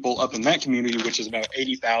 cigar people up in that community, which is about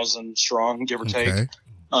 80,000 strong, give or take.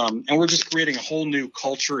 And we're just creating a whole new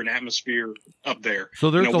culture and atmosphere up there. So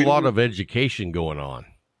there's a lot of education going on.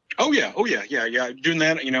 Oh yeah. Doing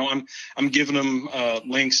that, I'm giving them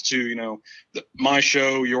links to, my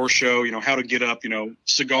show, your show, how to get up,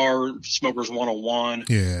 Cigar Smokers 101,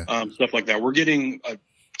 stuff like that. We're getting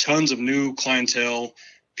tons of new clientele,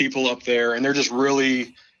 people up there, and they're just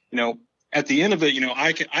really, at the end of it,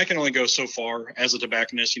 I can only go so far as a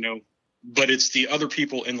tobacconist, but it's the other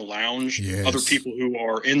people in the lounge, other people who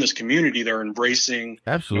are in this community that are embracing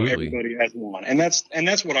everybody as one. And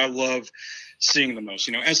that's what I love seeing the most.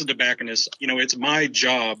 As a tobacconist, it's my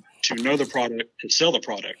job to know the product, to sell the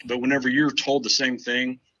product. But whenever you're told the same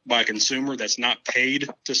thing by a consumer that's not paid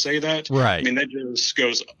to say that, right. I mean, that just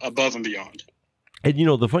goes above and beyond. And,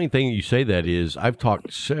 the funny thing you say that is I've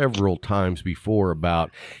talked several times before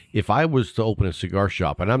about if I was to open a cigar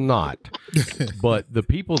shop, and I'm not, but the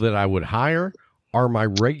people that I would hire are my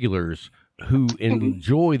regulars who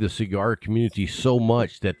enjoy the cigar community so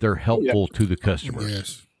much that they're helpful to the customers.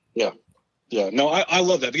 Yes. Yeah. No, I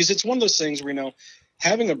love that because it's one of those things where,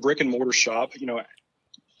 having a brick and mortar shop,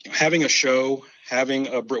 having a show,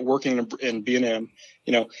 working in B&M,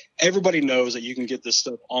 everybody knows that you can get this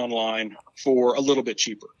stuff online for a little bit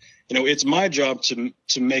cheaper. It's my job to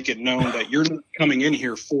make it known that you're not coming in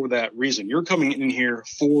here for that reason. You're coming in here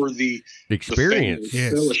for the experience, the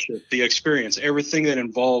fellowship, the experience, everything that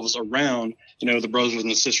involves around, the brothers and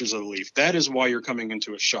the sisters of the leaf. That is why you're coming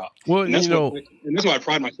into a shop. Well, and that's what I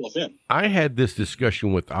pride myself in. I had this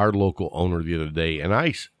discussion with our local owner the other day, and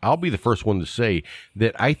I'll be the first one to say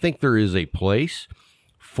that I think there is a place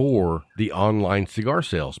for the online cigar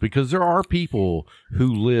sales because there are people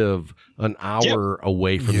who live an hour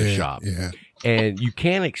away from the shop. Yeah. And you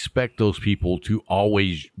can't expect those people to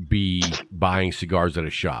always be buying cigars at a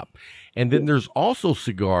shop. And then there's also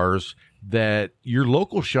cigars that your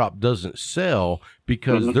local shop doesn't sell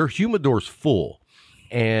because their humidor's full.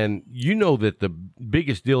 And that the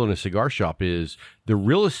biggest deal in a cigar shop is the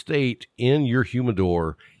real estate in your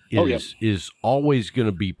humidor is always going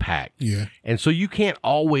to be packed. Yeah. And so you can't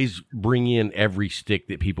always bring in every stick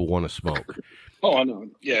that people want to smoke. Oh, I know.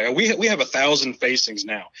 Yeah, we have 1,000 facings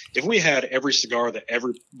now. If we had every cigar that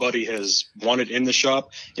everybody has wanted in the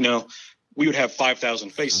shop, we would have 5,000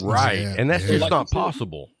 facings. Right. And that's just not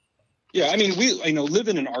possible. Yeah, I mean, we,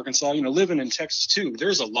 living in Arkansas, living in Texas too,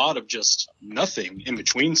 there's a lot of just nothing in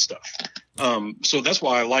between stuff. So that's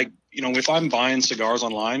why I like, if I'm buying cigars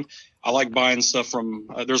online, I like buying stuff from,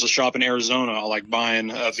 there's a shop in Arizona I like buying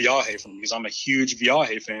Viaje from because I'm a huge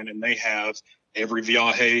Viaje fan and they have every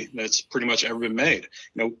Viaje that's pretty much ever been made.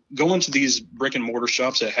 Going to these brick and mortar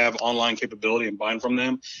shops that have online capability and buying from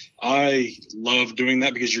them, I love doing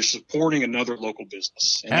that because you're supporting another local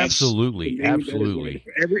business. And absolutely.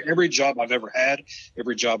 Every job I've ever had,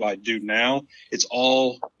 every job I do now, it's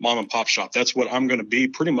all mom and pop shop. That's what I'm going to be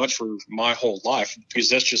pretty much for my whole life because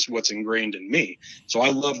that's just what's ingrained in me. So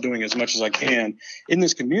I love doing as much as I can in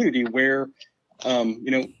this community where,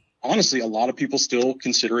 honestly, a lot of people still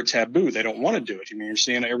consider it taboo. They don't want to do it. I mean, you're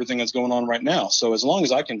seeing everything that's going on right now. So as long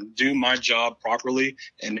as I can do my job properly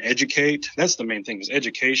and educate, that's the main thing is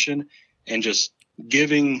education and just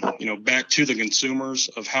giving, back to the consumers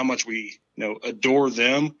of how much we, adore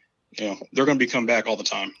them, they're going to be coming back all the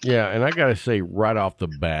time. Yeah, and I got to say right off the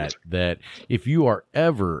bat that if you are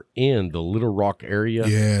ever in the Little Rock area,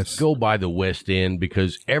 Yes. go by the West End,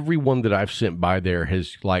 because everyone that I've sent by there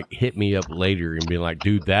has like hit me up later and been like,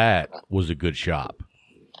 dude, that was a good shop.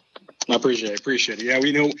 I appreciate it. Yeah,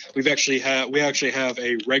 we actually have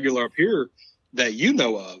a regular up here that you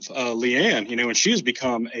know of, Leanne, and she's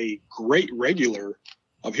become a great regular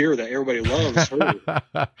up here that everybody loves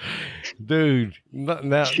her. Dude,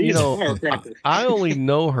 now, She's a firecracker. I only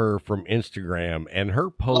know her from Instagram, and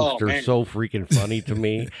her posts are so freaking funny to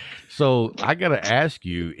me. So I got to ask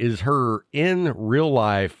you, is her in real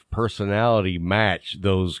life personality match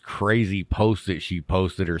those crazy posts that she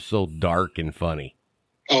posted are so dark and funny?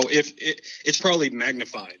 Oh, it's probably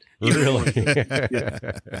magnified. Really?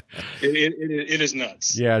 Yeah. It is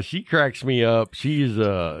nuts. Yeah, she cracks me up. She's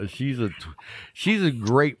a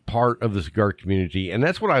great part of the cigar community, and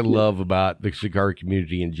that's what I love about the cigar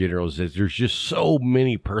community in general, is that there's just so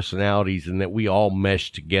many personalities and that we all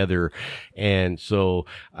mesh together. And so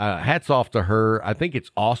hats off to her. I think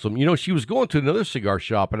it's awesome. She was going to another cigar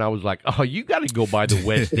shop, and I was like, oh, you got to go by the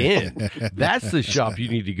West End. That's the shop you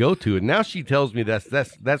need to go to. And now she tells me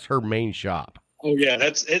that's her main shop. Oh yeah,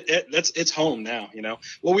 that's it's home now.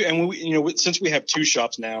 Well, since we have two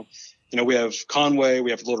shops now, we have Conway, we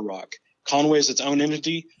have Little Rock. Conway is its own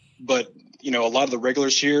entity, but a lot of the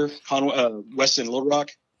regulars here, Conway, West and Little Rock,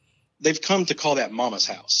 they've come to call that Mama's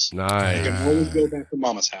house. Nice. You can always go back to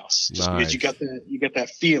Mama's house, just because you get that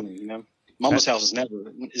feeling. Mama's house is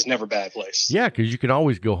never a bad place. Yeah, because you can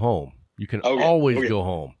always go home. You can always go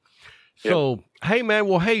home. So, hey, man,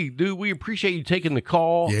 dude, we appreciate you taking the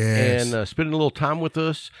call and spending a little time with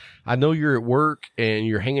us. I know you're at work and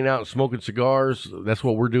you're hanging out and smoking cigars. That's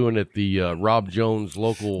what we're doing at the Rob Jones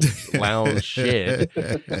local lounge shed.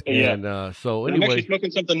 And so, anyway. I'm actually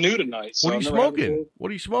smoking something new tonight. So what are you smoking? What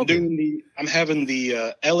are you smoking? I'm having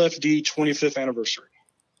the LFD 25th anniversary.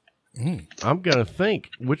 I'm going to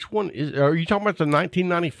think. Which one are you talking about, the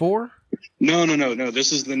 1994? No.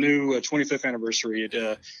 This is the new 25th anniversary.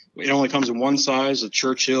 It only comes in one size, a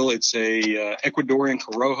Churchill. It's a Ecuadorian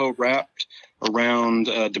Corojo wrapped around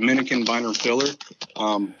Dominican binder and filler.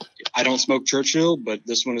 I don't smoke Churchill, but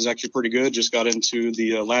this one is actually pretty good. Just got into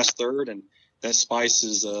the last third, and that spice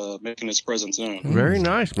is making its presence known. Very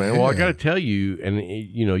nice, man. Well, I got to tell you, and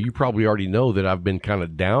you probably already know that I've been kind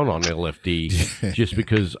of down on LFD just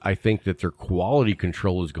because I think that their quality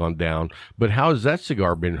control has gone down. But how has that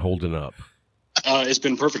cigar been holding up? It's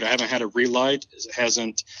been perfect. I haven't had a relight. It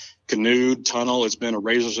hasn't canoed, tunnel. It's been a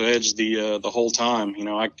razor's edge the whole time.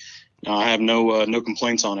 I have no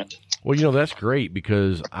complaints on it. Well, that's great,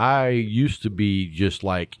 because I used to be just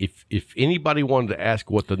like, if anybody wanted to ask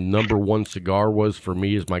what the number one cigar was for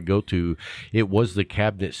me as my go-to, it was the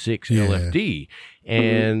Cabinet 6 LFD.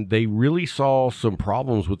 And they really saw some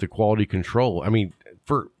problems with the quality control. I mean,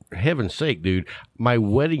 for heaven's sake, dude, my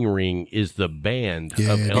wedding ring is the band of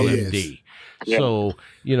LFD. Yeah. So,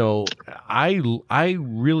 I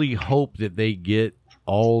really hope that they get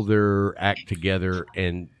all their act together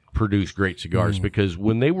and produce great cigars, because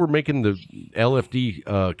when they were making the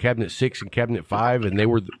LFD Cabinet 6 and Cabinet 5 and they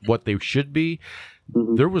were what they should be,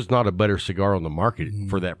 there was not a better cigar on the market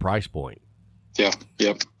for that price point. Yeah.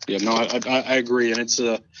 No, I agree. And it's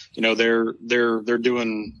they're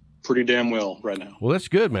doing pretty damn well right now. Well, that's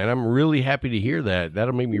good, man. I'm really happy to hear that.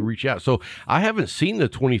 That'll make me reach out. So I haven't seen the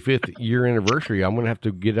 25th year anniversary. I'm going to have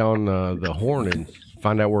to get on the horn and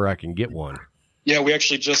find out where I can get one. Yeah, we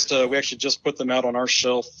actually just put them out on our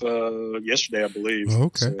shelf yesterday, I believe.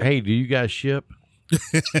 Okay. So, hey, do you guys ship?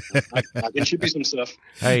 I can ship you some stuff.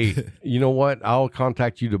 Hey, you know what? I'll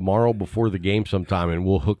contact you tomorrow before the game sometime, and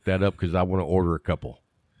we'll hook that up, because I want to order a couple.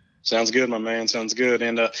 Sounds good, my man. Sounds good.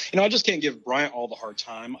 And I just can't give Bryant all the hard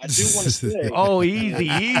time. I do want to say, oh, easy.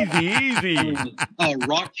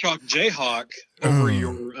 Rock Chalk Jayhawk over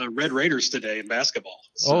your Red Raiders today in basketball.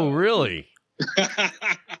 So. Oh, really?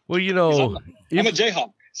 Well, I'm a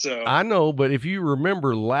Jayhawk, so I know, but if you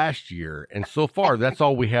remember last year, and so far that's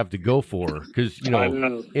all we have to go for, because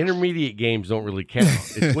intermediate games don't really count.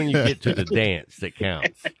 It's when you get to the dance that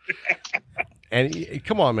counts. And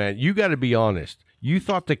come on, man, you got to be honest. You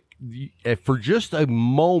thought that for just a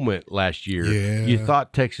moment last year, you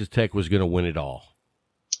thought Texas Tech was going to win it all.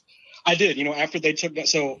 I did, after they took that.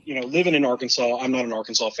 So, living in Arkansas, I'm not an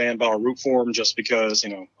Arkansas fan, but I'll root for them just because,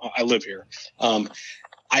 I live here.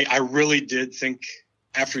 I really did think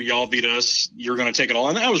after y'all beat us, you're going to take it all.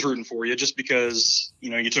 And I was rooting for you just because,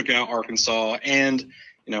 you took out Arkansas and,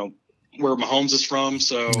 where Mahomes is from.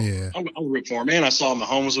 So Yeah. I'll root for him. And I saw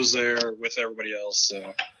Mahomes was there with everybody else.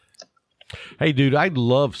 So. Hey, dude, I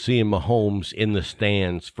love seeing Mahomes in the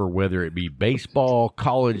stands for whether it be baseball,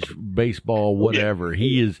 college baseball, whatever.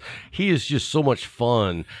 Yeah. He is just so much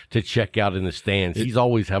fun to check out in the stands. He's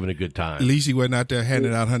always having a good time. At least he wasn't out there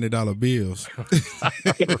handing out $100 bills.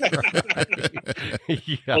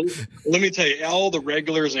 Yeah. Let me tell you, all the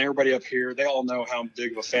regulars and everybody up here, they all know how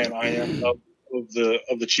big of a fan I am of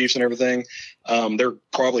the Chiefs and everything. They're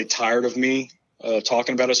probably tired of me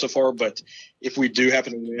talking about it so far, but if we do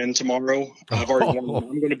happen to win tomorrow, I've already won.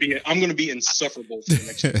 I'm going to be insufferable for the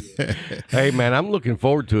next year. Hey, man, I'm looking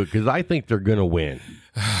forward to it because I think they're going to win.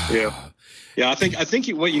 Yeah. I think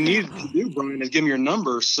what you need to do, Brian, is give me your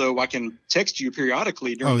number so I can text you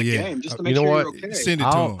periodically during the game just to make sure you're okay. Send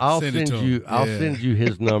it to him. I'll send you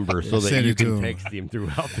his number so that you can text him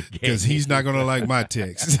throughout the game because he's not going to like my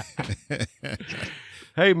text.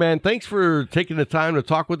 Hey, man, thanks for taking the time to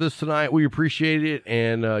talk with us tonight. We appreciate it.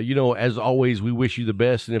 And, as always, we wish you the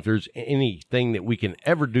best. And if there's anything that we can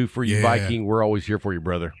ever do for you, Viking, we're always here for you,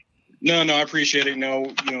 brother. No, I appreciate it.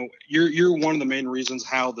 You're one of the main reasons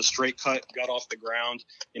how the Straight Cut got off the ground.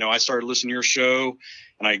 I started listening to your show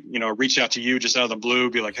and I reached out to you just out of the blue,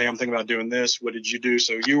 be like, hey, I'm thinking about doing this. What did you do?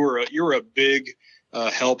 So you were a big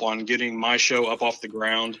help on getting my show up off the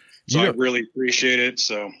ground. So I really appreciate it.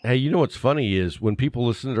 So, hey, what's funny is when people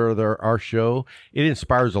listen to our show, it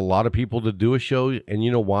inspires a lot of people to do a show. And you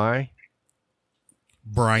know why?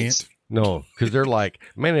 Bryant. No, because they're like,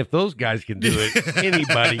 man, if those guys can do it,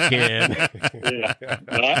 anybody can. Yeah,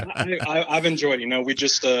 I've enjoyed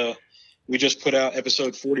it. We just put out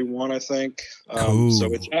episode 41, I think. Cool. So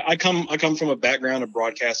I come from a background of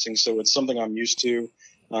broadcasting, so it's something I'm used to.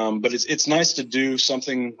 But it's nice to do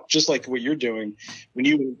something just like what you're doing. When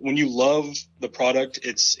you love the product,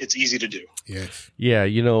 it's easy to do. Yes. Yeah,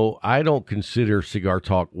 I don't consider Cigar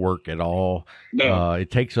Talk work at all. No.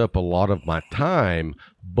 It takes up a lot of my time,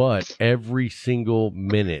 but every single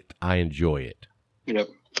minute I enjoy it. Yep.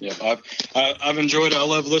 I've enjoyed it. I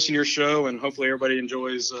love listening to your show, and hopefully everybody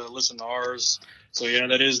enjoys listening to ours. So yeah,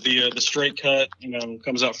 that is the Straight Cut.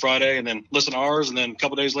 Comes out Friday, and then listen to ours, and then a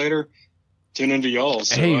couple days later, tune into y'all.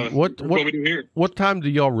 So, hey, what we do here? What time do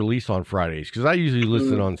y'all release on Fridays? Because I usually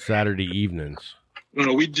listen on Saturday evenings.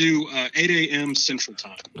 No, we do 8 a.m. Central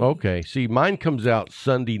Time. Okay. See, mine comes out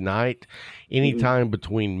Sunday night, anytime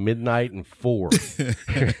between midnight and 4.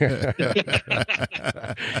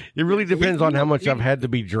 It really depends on how much I've had to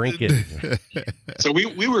be drinking. So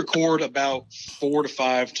we record about 4 to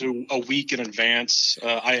 5 to a week in advance.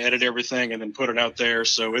 I edit everything and then put it out there.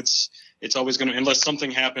 So it's always going to, unless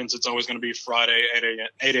something happens, it's always going to be Friday,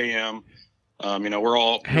 8 a.m. We're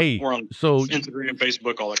on Instagram,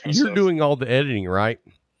 Facebook, all that kind of stuff. You're doing all the editing, right?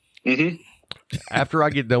 Mm-hmm. After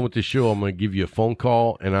I get done with the show, I'm going to give you a phone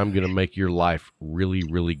call, and I'm going to make your life really,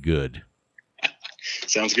 really good.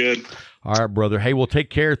 Sounds good. All right, brother. Hey, well,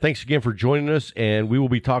 take care. Thanks again for joining us, and we will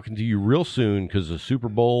be talking to you real soon because the Super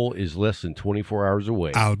Bowl is less than 24 hours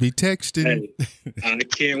away. I'll be texting. Hey,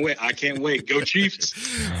 I can't wait. Go Chiefs.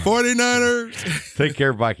 49ers. Take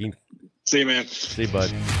care, Viking. See you, man. See you,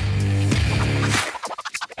 bud.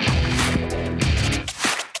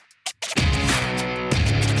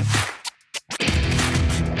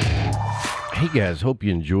 Hey guys, hope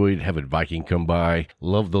you enjoyed having Viking come by.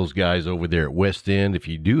 Love those guys over there at West End. If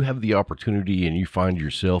you do have the opportunity and you find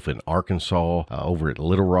yourself in Arkansas over at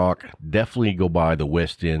Little Rock, definitely go by the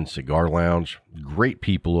West End Cigar Lounge. Great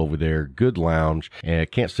people over there, good lounge, and I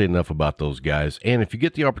can't say enough about those guys. And if you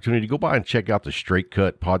get the opportunity, go by and check out the Straight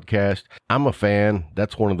Cut podcast. I'm a fan.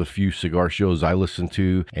 That's one of the few cigar shows I listen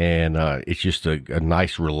to, and it's just a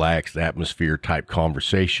nice, relaxed atmosphere type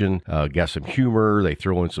conversation. Got some humor. They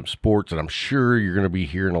throw in some sports, and I'm sure you're going to be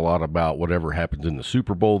hearing a lot about whatever happens in the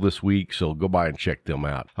Super Bowl this week, so go by and check them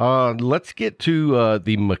out. Let's get to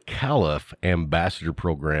the McAuliffe Ambassador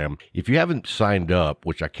Program. If you haven't signed up,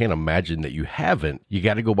 which I can't imagine that you haven't, you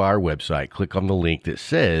got to go by our website, click on the link that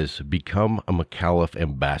says Become a McAuliffe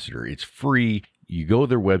Ambassador. It's free. You go to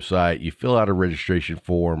their website, you fill out a registration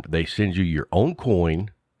form, they send you your own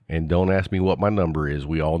coin, and don't ask me what my number is.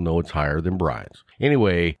 We all know it's higher than Brian's.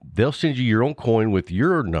 Anyway, they'll send you your own coin with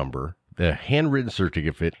your number, the handwritten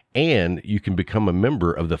certificate, and you can become a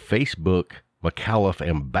member of the Facebook McAuliffe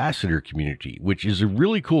Ambassador community, which is a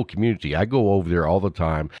really cool community. I go over there all the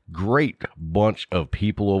time. Great bunch of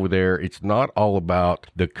people over there. It's not all about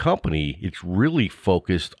the company. It's really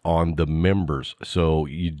focused on the members. So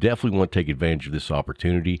you definitely want to take advantage of this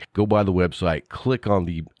opportunity. Go by the website, click on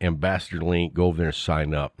the ambassador link, go over there and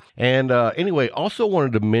sign up. And anyway, also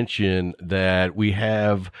wanted to mention that we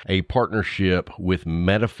have a partnership with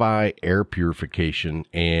Medify Air Purification,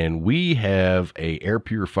 and we have a air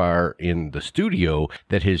purifier in the studio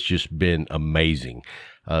that has just been amazing.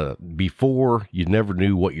 Before, you never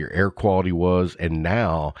knew what your air quality was, and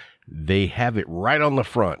now they have it right on the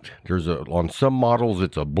front. On some models,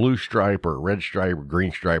 it's a blue stripe or a red stripe or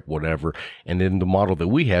green stripe, whatever. And then the model that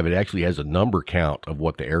we have, it actually has a number count of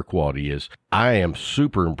what the air quality is. I am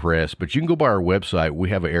super impressed, but you can go by our website. We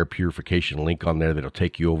have an air purification link on there that'll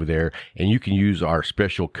take you over there, and you can use our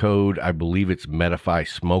special code. I believe it's Medify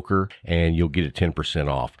Smoker, and you'll get it 10%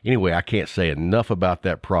 off. Anyway, I can't say enough about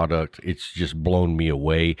that product. It's just blown me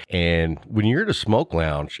away. And when you're at a smoke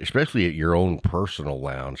lounge, especially at your own personal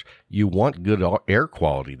lounge, you want good air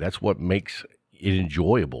quality. That's what makes it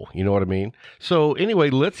enjoyable. You know what I mean? So anyway,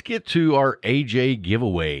 let's get to our AJ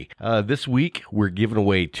giveaway. This week, we're giving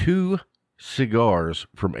away 2 cigars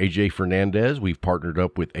from AJ Fernandez. We've partnered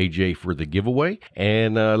up with AJ for the giveaway.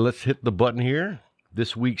 And let's hit the button here.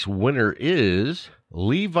 This week's winner is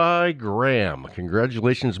Levi Graham.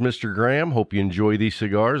 Congratulations, Mr. Graham. Hope you enjoy these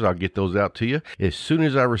cigars. I'll get those out to you as soon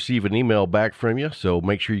as I receive an email back from you. So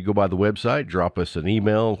make sure you go by the website, drop us an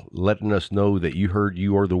email letting us know that you heard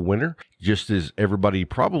you are the winner. Just as everybody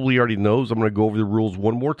probably already knows, I'm going to go over the rules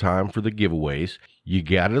one more time for the giveaways. You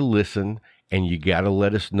got to listen, and you got to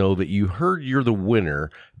let us know that you heard you're the winner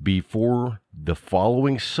before the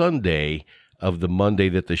following Sunday of the Monday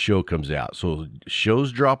that the show comes out. So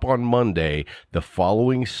shows drop on Monday, the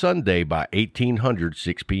following Sunday by 1800,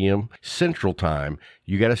 6 p.m. Central Time.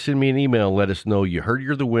 You got to send me an email and let us know you heard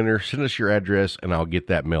you're the winner. Send us your address, and I'll get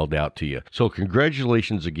that mailed out to you. So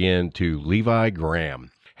congratulations again to Levi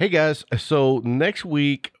Graham. Hey guys, so next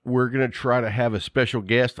week we're going to try to have a special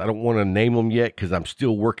guest. I don't want to name them yet because I'm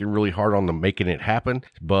still working really hard on making it happen,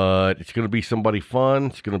 but it's going to be somebody fun.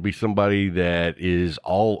 It's going to be somebody that is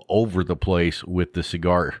all over the place with the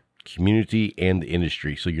cigar community and the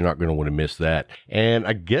industry, so you're not going to want to miss that. And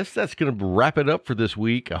I guess that's going to wrap it up for this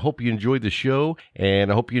week. I hope you enjoyed the show, and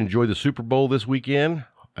I hope you enjoy the Super Bowl this weekend.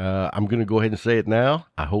 I'm going to go ahead and say it now.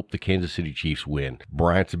 I hope the Kansas City Chiefs win.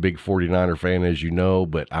 Bryant's a big 49er fan, as you know,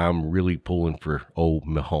 but I'm really pulling for old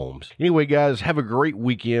Mahomes. Anyway, guys, have a great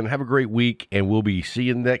weekend. Have a great week, and we'll be seeing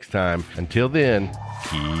you next time. Until then,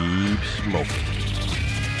 keep smoking.